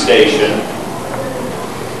side station.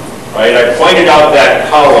 Right, I pointed out that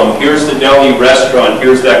column. Here's the deli restaurant.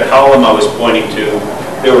 Here's that column I was pointing to.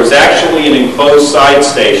 There was actually an enclosed side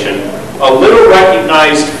station. A little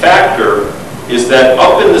recognized factor is that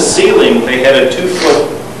up in the ceiling, they had a 2-foot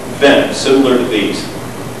vent, similar to these,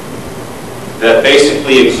 that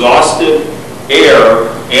basically exhausted air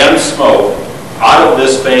and smoke out of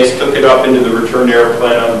this space, took it up into the return air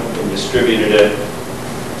plenum, and distributed it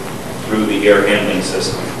through the air handling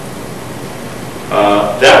system.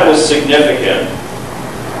 That was significant.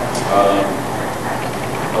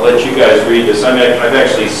 I'll let you guys read this. I've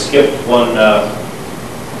actually skipped one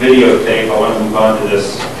videotape. I want to move on to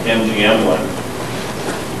this MGM one.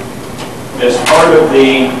 As part of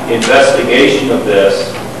the investigation of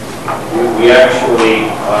this, we actually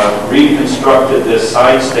reconstructed this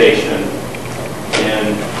side station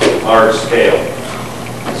in large scale.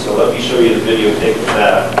 So let me show you the videotape of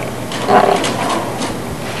that.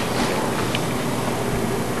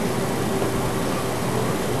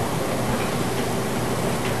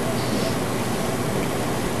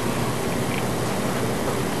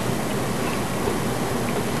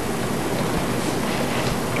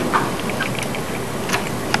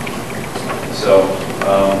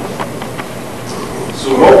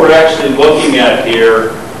 So what we're actually looking at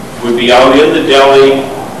here would be out in the deli.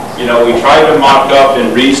 You know, we tried to mock up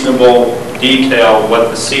in reasonable detail what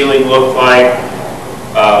the ceiling looked like.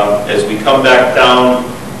 As we come back down,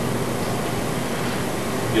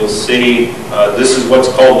 you'll see this is what's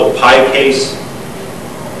called the pie case.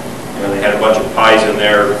 You know, they had a bunch of pies in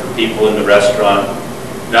there for people in the restaurant.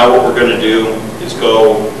 Now what we're going to do is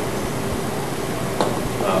go.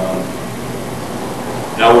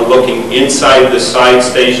 Now we're looking inside the side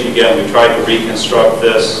station. Again, we tried to reconstruct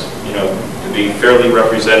this, you know, to be fairly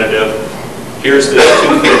representative. Here's the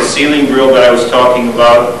 2-foot ceiling grill that I was talking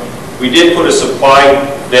about. We did put a supply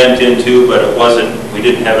vent into, but it wasn't, we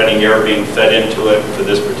didn't have any air being fed into it for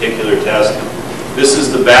this particular test. This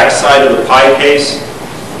is the back side of the pie case,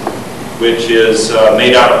 which is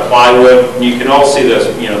made out of plywood. And you can all see this,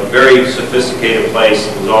 you know, very sophisticated place.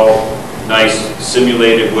 It was all nice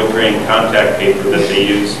simulated wood grain contact paper that they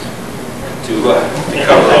used to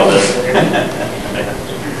cover all this.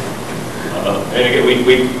 And again,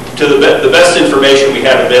 to the best information we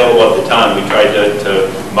had available at the time, we tried to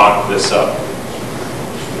mock this up.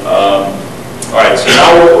 All right, so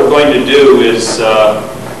now what we're going to do is,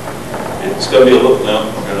 it's going to be a look, no,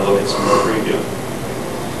 we're going to look at some more preview.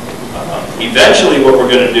 Eventually what we're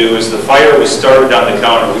going to do is the fire was started on the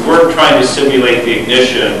counter. We weren't trying to simulate the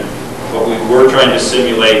ignition, but we were trying to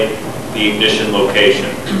simulate the ignition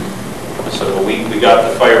location. So we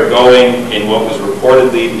got the fire going in what was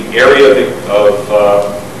reportedly the area of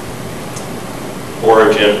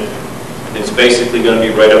origin. It's basically going to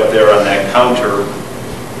be right up there on that counter.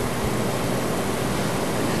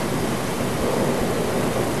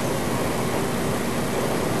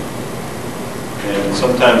 And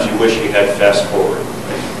sometimes you wish you had fast forward.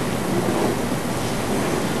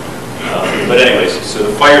 But anyways, so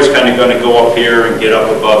the fire's kind of going to go up here and get up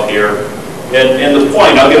above here. And the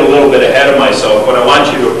point, I'll get a little bit ahead of myself, what I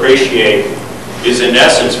want you to appreciate is, in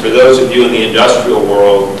essence, for those of you in the industrial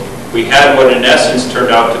world, we had what in essence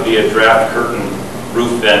turned out to be a draft curtain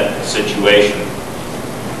roof vent situation,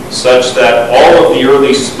 such that all of the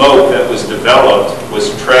early smoke that was developed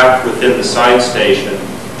was trapped within the side station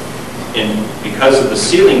and because of the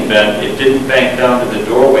ceiling vent, it didn't bank down to the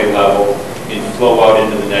doorway level and flow out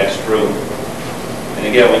into the next room. And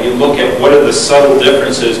again, when you look at what are the subtle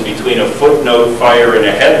differences between a footnote fire and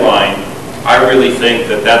a headline, I really think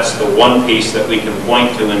that that's the one piece that we can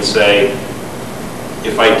point to and say,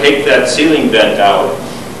 if I take that ceiling vent out,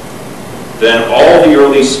 then all the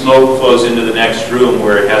early smoke flows into the next room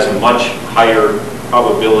where it has a much higher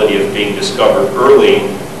probability of being discovered early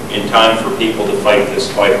in time for people to fight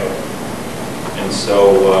this fire. And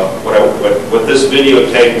so what this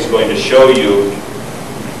videotape is going to show you,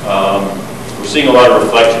 we're seeing a lot of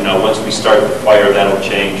reflection now. Once we start the fire, that'll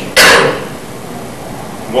change.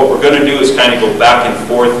 What we're going to do is kind of go back and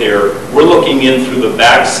forth here. We're looking in through the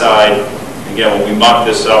back side. Again, when we mock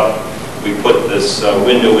this up, we put this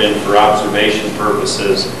window in for observation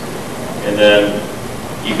purposes. And then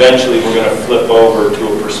eventually we're going to flip over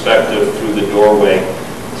to a perspective through the doorway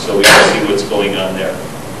so we can see what's going on there.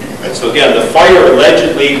 Right, so again, the fire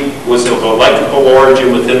allegedly was of electrical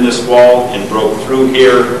origin within this wall and broke through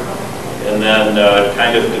here and then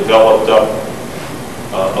kind of developed up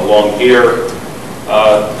along here.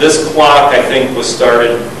 This clock, I think, was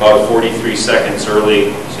started about 43 seconds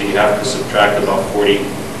early, so you have to subtract about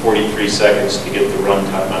 43 seconds to get the run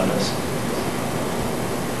time on this.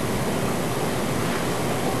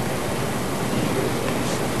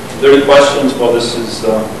 Are there any questions while this is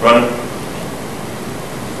running?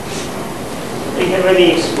 Do they have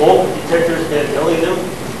any smoke detectors that tell you them?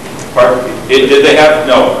 Pardon? Did they have?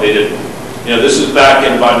 No, they didn't. You know, this was back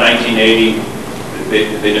in about 1980.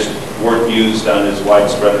 They just weren't used on as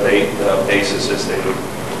widespread a basis as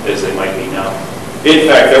they might be now. In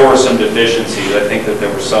fact, there were some deficiencies. I think that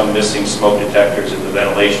there were some missing smoke detectors in the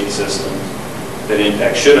ventilation system that in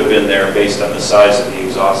fact should have been there based on the size of the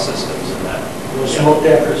exhaust systems and that. Were smoke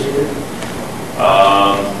dampers either?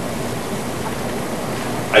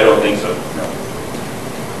 I don't think so, no.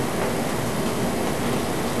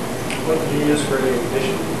 What do you use for the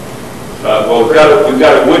ignition? Well, we've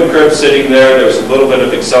got a wood crib sitting there. There was a little bit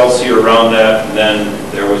of Excelsior around that, and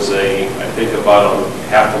then there was I think about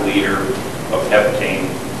half a liter of heptane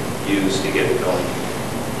used to get it going.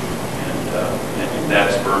 And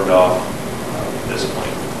that's burned off at this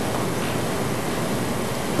point.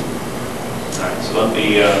 All right, so let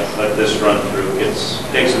me let this run through. It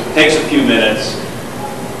takes a few minutes.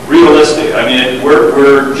 Realistic, I mean,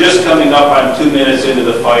 we're just coming up on 2 minutes into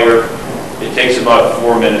the fire. It takes about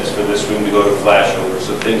 4 minutes for this room to go to flashover,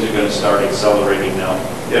 so things are going to start accelerating now.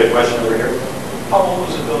 You had a question over here? How old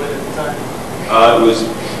was the building at the time?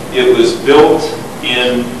 It was built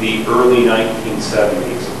in the early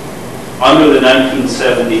 1970s under the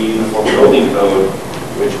 1970 Uniform Building Code,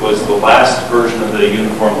 which was the last version of the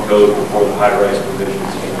Uniform Code before the high-rise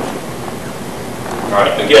provisions came in. All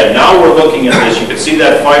right, again, now we're looking at this. You can see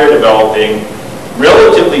that fire developing.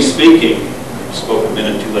 Relatively speaking, I spoke a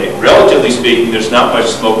minute too late. Relatively speaking, there's not much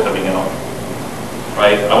smoke coming out.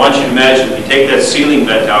 Right? I want you to imagine if you take that ceiling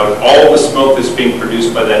vent out, all the smoke that's being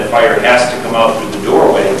produced by that fire has to come out through the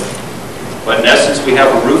doorway. But in essence, we have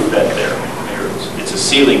a roof vent there. It's a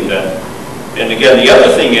ceiling vent. And again, the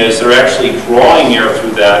other thing is they're actually drawing air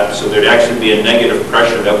through that, so there'd actually be a negative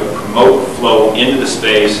pressure that would promote flow into the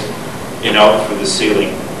space and out through the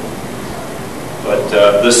ceiling. But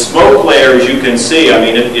the smoke layers you can see, I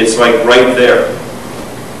mean, it's like right there.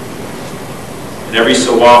 And every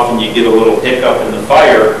so often you get a little hiccup in the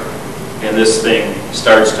fire and this thing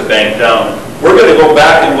starts to bank down. We're going to go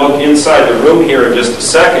back and look inside the room here in just a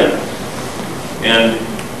second. And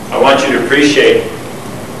I want you to appreciate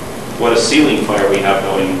what a ceiling fire we have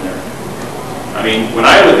going in there. I mean, when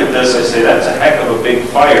I look at this, I say that's a heck of a big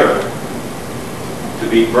fire to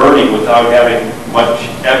be burning without having much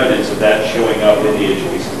evidence of that showing up in the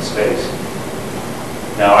adjacent space.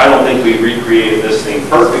 Now, I don't think we recreated this thing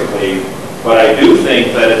perfectly, but I do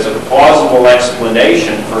think that it's a plausible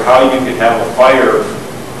explanation for how you could have a fire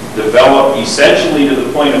develop essentially to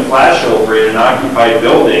the point of flashover in an occupied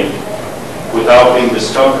building without being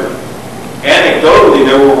discovered. Anecdotally,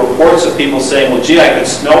 there were reports of people saying, well, gee, I could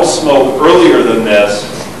smell smoke earlier than this,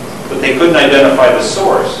 but they couldn't identify the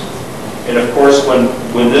source. And of course,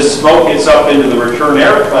 when this smoke gets up into the return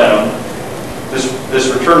air plenum, this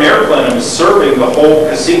return air plenum is serving the whole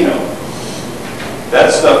casino.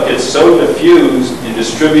 That stuff gets so diffused and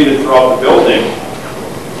distributed throughout the building,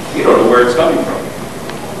 you don't know where it's coming from.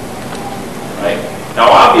 Right? Now,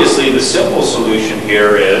 obviously, the simple solution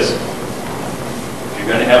here is if you're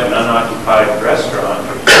going to have an unoccupied restaurant,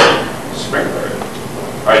 sprinkler it.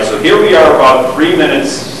 All right, so here we are about 3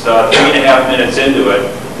 minutes, 3.5 minutes into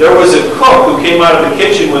it. There was a cook who came out of the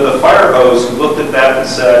kitchen with a fire hose who looked at that and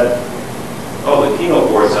said, Oh, the keynote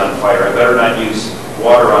board's on fire. I better not use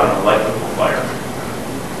water on an electrical fire.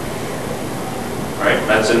 All right,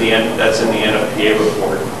 that's in the NFPA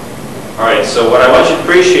report. All right, so what I want you to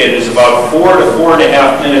appreciate is about 4 to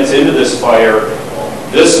 4.5 minutes into this fire,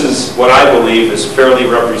 this is what I believe is fairly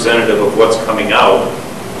representative of what's coming out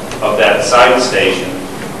of that side station.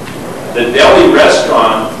 The deli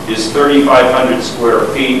restaurant is 3,500 square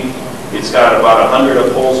feet. It's got about 100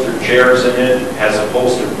 upholstered chairs in it. It has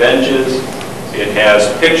upholstered benches. It has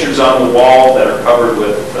pictures on the wall that are covered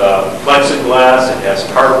with plexiglass. It has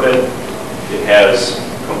carpet. It has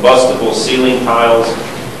combustible ceiling tiles.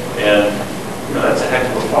 And that's a heck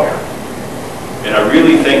of a fire. And I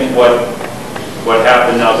really think what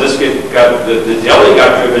happened now, the deli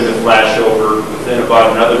got driven to flashover within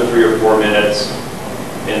about another 3 or 4 minutes.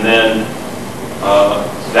 And then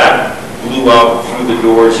that blew out through the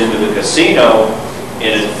doors into the casino,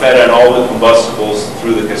 and it fed on all the combustibles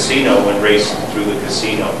through the casino and raced through the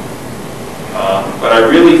casino. But I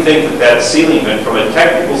really think that ceiling vent, from a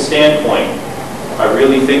technical standpoint, I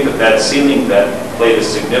really think that ceiling vent played a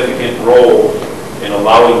significant role in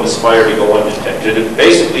allowing this fire to go undetected, to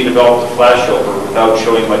basically develop the flashover without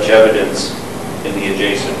showing much evidence in the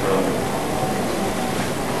adjacent room.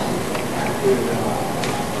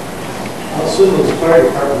 How soon was the fire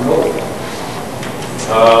department over?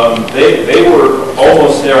 They were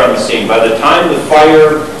almost there on the scene. By the time the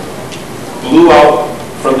fire blew out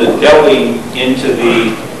from the deli into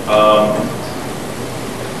the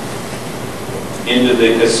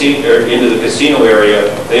casino area,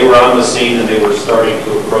 they were on the scene and they were starting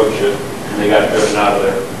to approach it, and they got driven out of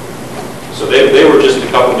there. So they were just a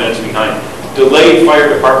couple minutes behind. Delayed fire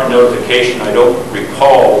department notification, I don't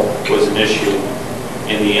recall, was an issue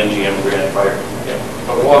in the MGM Grand Fire. Yeah.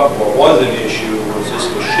 But what was an issue was this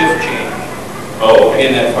was shift change. Oh,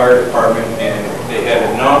 in that fire department, and they had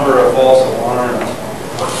a number of false alarms,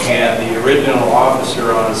 and the original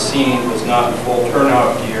officer on the scene was not in full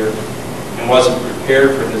turnout gear and wasn't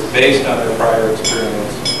prepared for this based on their prior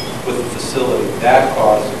experience with the facility. That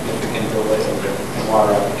caused significant delay in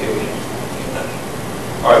water application.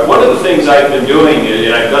 all right. One of the things I've been doing,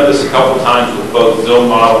 and I've done this a couple times with both zone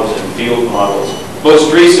models and field models.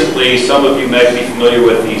 Most recently, some of you might be familiar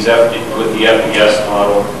with the FES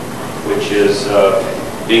model, which is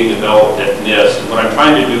being developed at NIST. And what I'm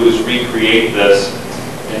trying to do is recreate this.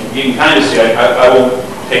 And you can kind of see, I won't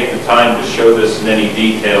take the time to show this in any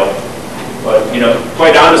detail. But,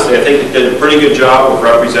 quite honestly, I think it did a pretty good job of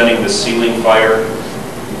representing the ceiling fire.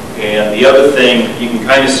 And the other thing, you can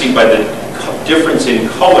kind of see by the difference in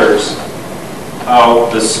colors, how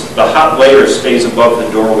the hot layer stays above the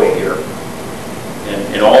doorway here.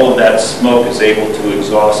 And all of that smoke is able to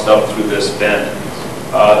exhaust up through this vent.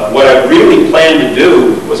 What I really planned to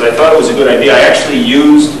do was, I thought it was a good idea, I actually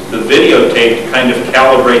used the videotape to kind of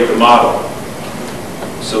calibrate the model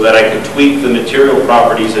so that I could tweak the material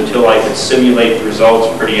properties until I could simulate the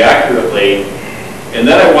results pretty accurately. And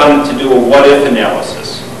then I wanted to do a what-if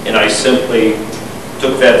analysis. And I simply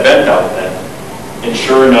took that vent out then. And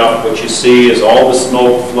sure enough, what you see is all the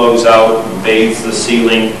smoke flows out and bathes the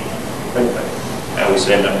ceiling. I always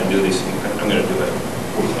say I'm not going to do these things. I'm going to do it.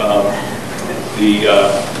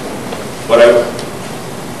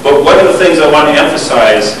 But one of the things I want to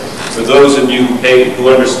emphasize for those of you who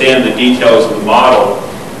understand the details of the model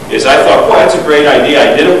is I thought, boy, that's a great idea.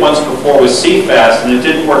 I did it once before with CFAS and it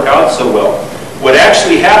didn't work out so well. What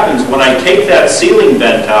actually happens when I take that ceiling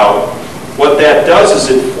vent out, what that does is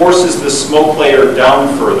it forces the smoke layer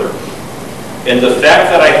down further. And the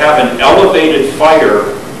fact that I have an elevated fire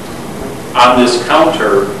on this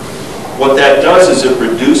counter, what that does is it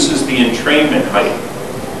reduces the entrainment height.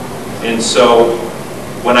 And so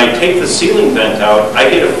when I take the ceiling vent out, I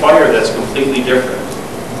get a fire that's completely different.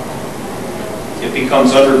 It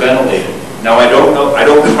becomes underventilated. Now I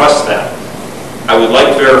don't trust that. I would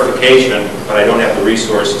like verification, but I don't have the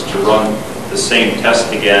resources to run the same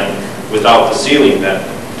test again without the ceiling vent.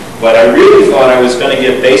 But I really thought I was going to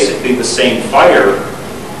get basically the same fire,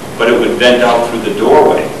 but it would vent out through the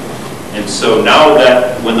doorway. And so now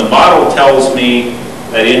that when the model tells me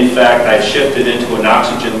that in fact I've shifted into an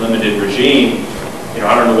oxygen-limited regime,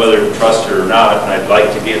 I don't know whether to trust it or not, and I'd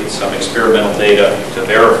like to get some experimental data to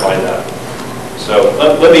verify that. So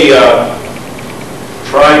let me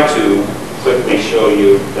try to quickly show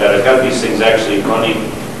you that I've got these things actually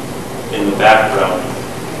running in the background,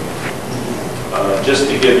 just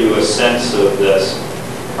to give you a sense of this.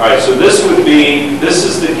 All right, so this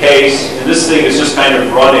is the case, and this thing is just kind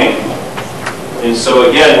of running. And so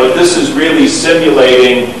again, what this is really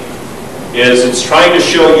simulating is it's trying to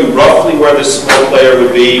show you roughly where the smoke layer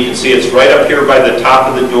would be. You can see it's right up here by the top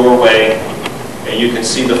of the doorway. And you can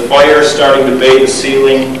see the fire starting to bathe the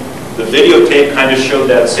ceiling. The videotape kind of showed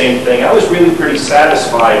that same thing. I was really pretty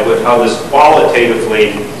satisfied with how this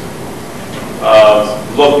qualitatively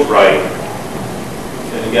looked right.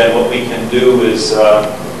 And again, what we can do is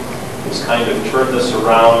kind of turn this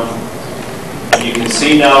around. And you can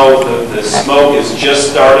see now the smoke is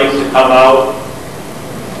just starting to come out.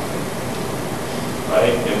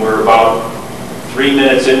 Right? And we're about 3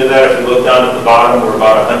 minutes into that. If you look down at the bottom, we're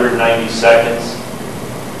about 190 seconds.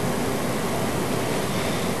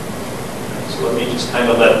 So let me just kind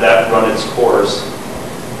of let that run its course.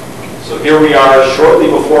 So here we are shortly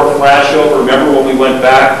before flashover. Remember when we went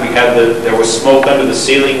back, there was smoke under the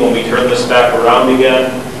ceiling when we turned this back around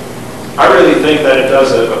again. I really think that it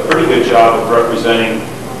does a pretty good job of representing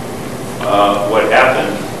what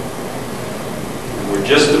happened. We're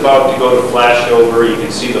just about to go to flashover. You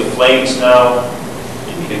can see the flames now.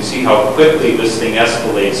 And you can see how quickly this thing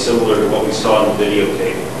escalates, similar to what we saw in the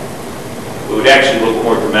videotape. It would actually look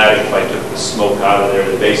more dramatic if I took the smoke out of there.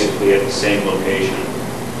 They're basically at the same location.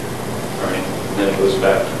 All right, and then it goes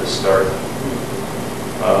back to the start.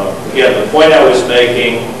 Again, the point I was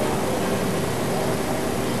making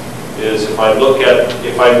is if I look at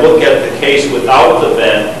the case without the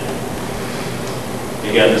vent.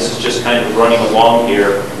 Again, this is just kind of running along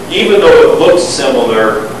here. Even though it looks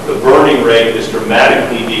similar, the burning rate is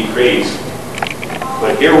dramatically decreased.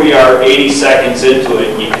 But here we are 80 seconds into it,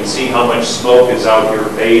 and you can see how much smoke is out here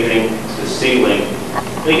bathing the ceiling.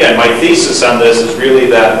 And again, my thesis on this is really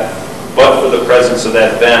that, but for the presence of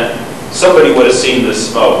that vent, somebody would have seen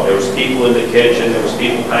this smoke. There was people in the kitchen, there was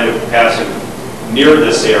people kind of passing near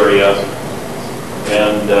this area,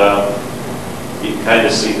 and you can kind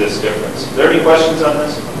of see this difference. Are there any questions on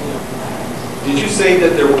this? Did you say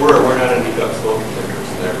that there were not any duct smoke detectors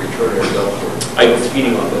in that return air ductwork?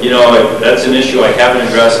 You know, that's an issue I haven't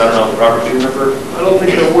addressed. I don't know, Robert, do you remember? I don't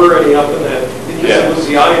think there were any up in that. It was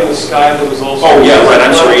the eye in the sky that was also... Oh, yeah, right,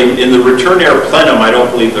 I'm sorry. In the return air plenum, I don't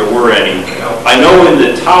believe there were any. I know in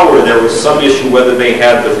the tower there was some issue whether they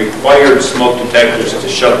had the required smoke detectors to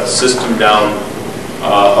shut the system down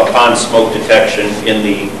upon smoke detection in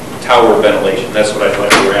the tower ventilation. That's what I thought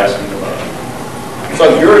you were asking about.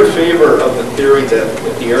 So you're in favor of the theory that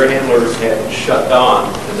if the air handlers had shut down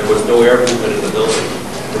and there was no air movement in the building,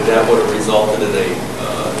 that would have resulted in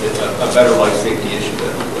a better life safety issue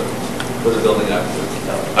for the building occupants?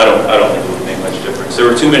 I don't think it would make much difference. There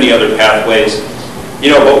were too many other pathways. You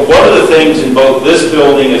know, but one of the things in both this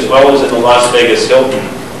building as well as in the Las Vegas Hilton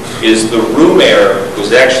is the room air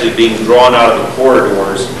was actually being drawn out of the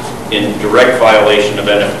corridors in direct violation of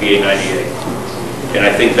NFPA 98. And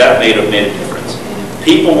I think that made a difference.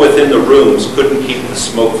 People within the rooms couldn't keep the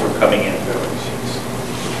smoke from coming in.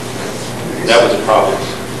 That was a problem.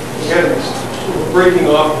 Again, breaking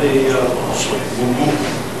off the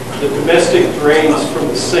domestic drains from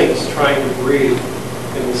the sinks, trying to breathe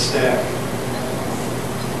in the stack,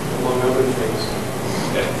 among other things.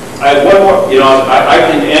 Okay. I have one more, you know, I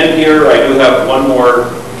can end here. I do have one more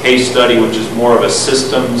case study, which is more of a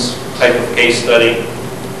systems type of case study.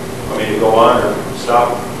 Want me to go on or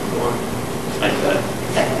stop? Go on. Like that.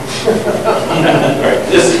 All right.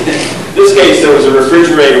 This case, there was a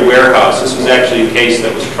refrigerator warehouse. This was actually a case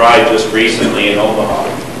that was tried just recently in Omaha.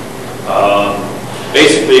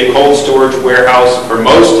 Basically a cold storage warehouse for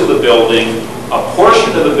most of the building. A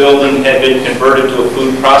portion of the building had been converted to a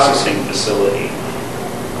food processing facility.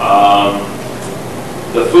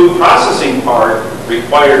 The food processing part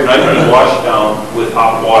required nightly wash down with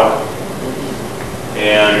hot water.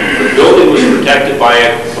 And the building was protected by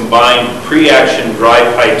a combined pre-action dry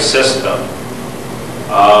pipe system.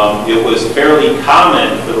 It was fairly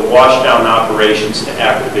common for the washdown operations to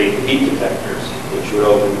activate the heat detectors, which would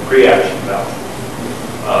open the pre-action valve.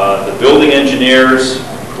 The building engineers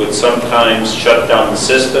would sometimes shut down the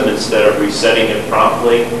system instead of resetting it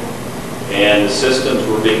promptly, and the systems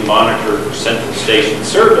were being monitored for central station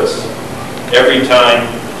service. Every time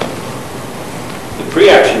the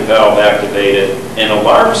pre-action valve activated, an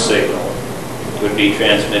alarm signal would be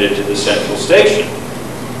transmitted to the central station.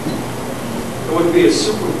 It would be a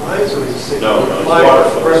supervisory signal. No, it's water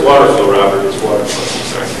flow. It's water flow, Robert. It's water flow.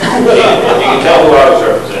 Sorry. You can tell who I was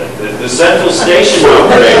representing. The central station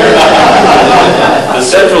operator. The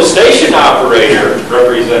central station operator,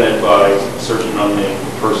 represented by a certain unnamed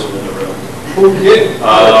person in the room. Who did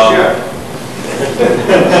check?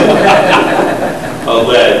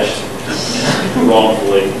 Alleged,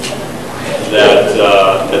 wrongfully,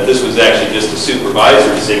 that this was actually just a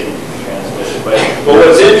supervisory signal transmitted. But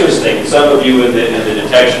what's interesting, some of you in the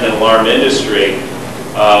detection and alarm industry,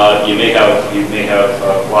 you may have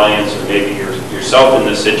clients or maybe yourself in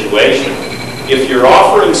this situation. if you're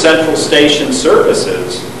offering central station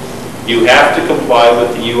services, you have to comply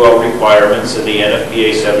with the UL requirements and the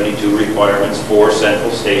NFPA 72 requirements for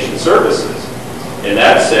central station services. And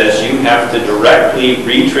that says you have to directly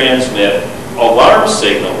retransmit alarm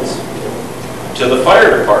signals to the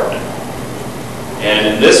fire department. And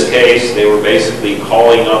in this case, they were basically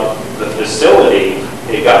calling up the facility.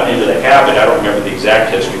 They had gotten into the habit, I don't remember the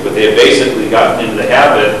exact history, but they had basically gotten into the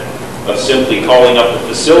habit of simply calling up the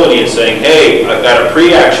facility and saying, hey, I've got a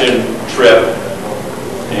pre-action trip,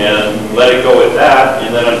 and let it go at that.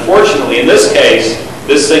 And then unfortunately, in this case,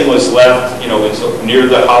 this thing was left, it's near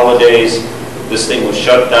the holidays, this thing was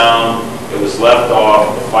shut down, it was left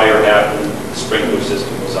off, the fire happened, the sprinkler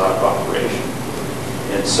system was out of operation.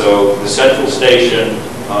 And so the central station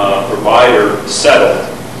provider settled.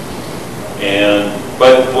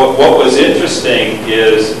 But what was interesting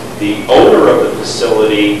is the owner of the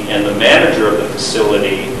facility and the manager of the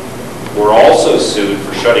facility were also sued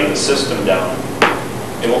for shutting the system down.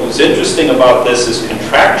 And what was interesting about this is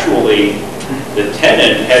contractually, the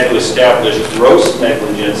tenant had to establish gross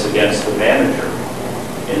negligence against the manager.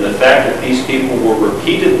 And the fact that these people were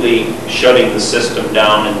repeatedly shutting the system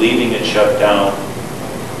down and leaving it shut down,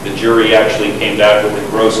 the jury actually came back with a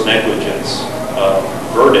gross negligence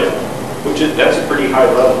verdict, that's a pretty high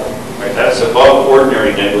level, right? That's above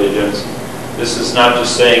ordinary negligence. This is not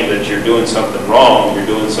just saying that you're doing something wrong, you're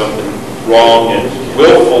doing something wrong and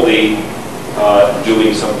willfully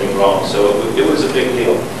doing something wrong. So it was a big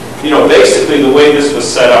deal. Basically the way this was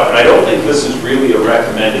set up, and I don't think this is really a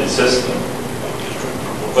recommended system,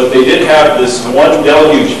 but they did have this one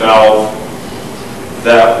deluge valve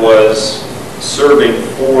that was serving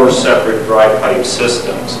 4 separate dry pipe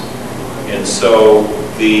systems. And so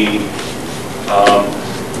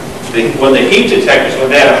when the heat detectors, when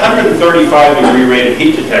they had 135 degree rated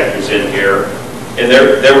heat detectors in here, and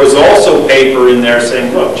there was also paper in there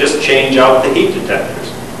saying, look, just change out the heat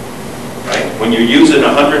detectors, right? When you're using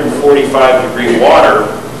 145 degree water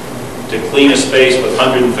to clean a space with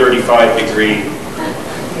 135 degree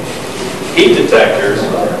heat detectors,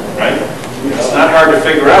 right? It's not hard to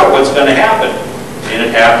figure out what's going to happen. And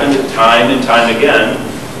it happened time and time again.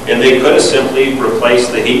 And they could have simply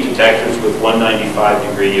replaced the heat detectors with 195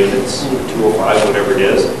 degree units, 205, whatever it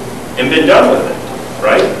is, and been done with it,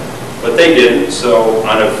 right? But they didn't, so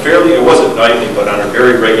on a fairly, it wasn't nightly, but on a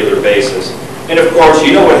very regular basis. And of course,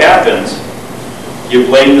 you know what happens. You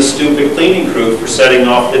blame the stupid cleaning crew for setting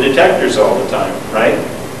off the detectors all the time, right?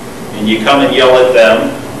 And you come and yell at them,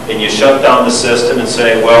 and you shut down the system and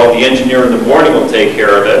say, well, the engineer in the morning will take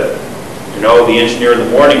care of it. The engineer in the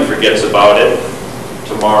morning forgets about it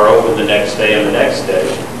tomorrow and the next day and the next day.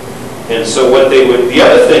 And so the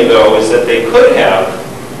other thing though is that they could have,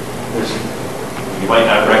 you might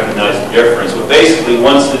not recognize the difference, but basically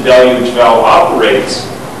once the deluge valve operates,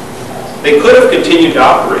 they could have continued to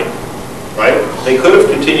operate, right? They could have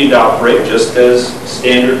continued to operate just as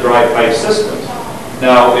standard dry pipe systems.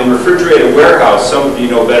 Now in refrigerated warehouse, some of you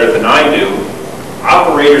know better than I do,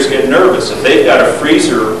 operators get nervous. If they've got a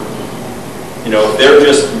freezer, if they're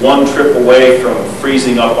just one trip away from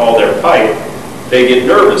freezing up all their pipe, they get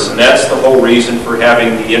nervous. And that's the whole reason for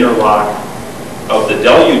having the interlock of the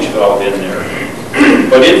deluge valve in there.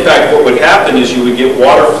 But in fact, what would happen is you would get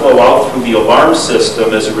water flow out through the alarm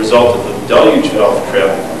system as a result of the deluge valve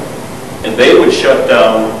trip, and they would shut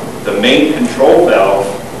down the main control valve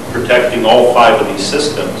protecting all 5 of these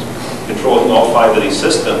systems, controlling all 5 of these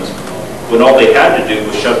systems, when all they had to do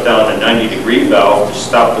was shut down a 90-degree valve to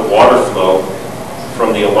stop the water flow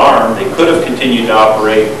from the alarm. They could have continued to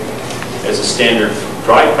operate as a standard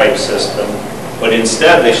dry pipe system, but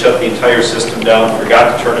instead they shut the entire system down,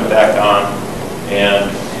 forgot to turn it back on, and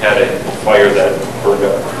had a fire that burned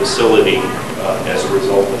up the facility as a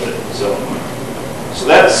result of it. So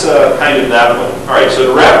that's kind of that one. All right, so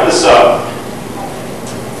to wrap this up,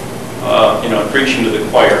 I'm preaching to the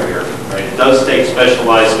choir here. Right? It does take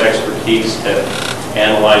specialized expertise to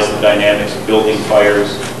analyze the dynamics of building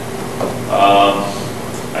fires.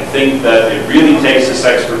 I think that it really takes this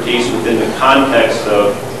expertise within the context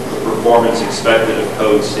of the performance expected of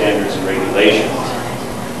code standards and regulations.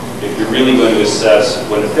 If you're really going to assess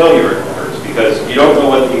when a failure occurs, because if you don't know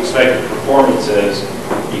what the expected performance is,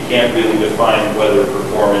 you can't really define whether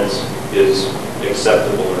performance is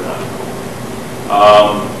acceptable or not.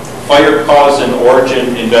 Fire cause and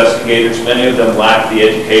origin investigators, many of them lack the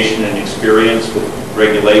education and experience with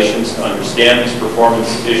regulations to understand these performance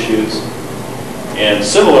issues. And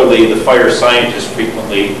similarly, the fire scientists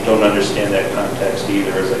frequently don't understand that context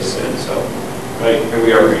either, as I said. So right, here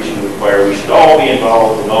we are preaching to the choir. We should all be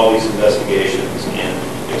involved in all these investigations and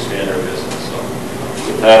expand our business. So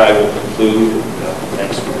With that, I will conclude.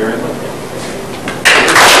 Thanks very much.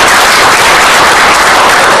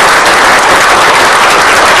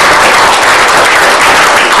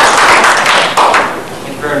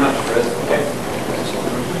 Thank you very much, Chris. Okay.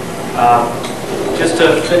 Just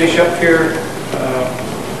to finish up here,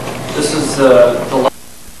 this is the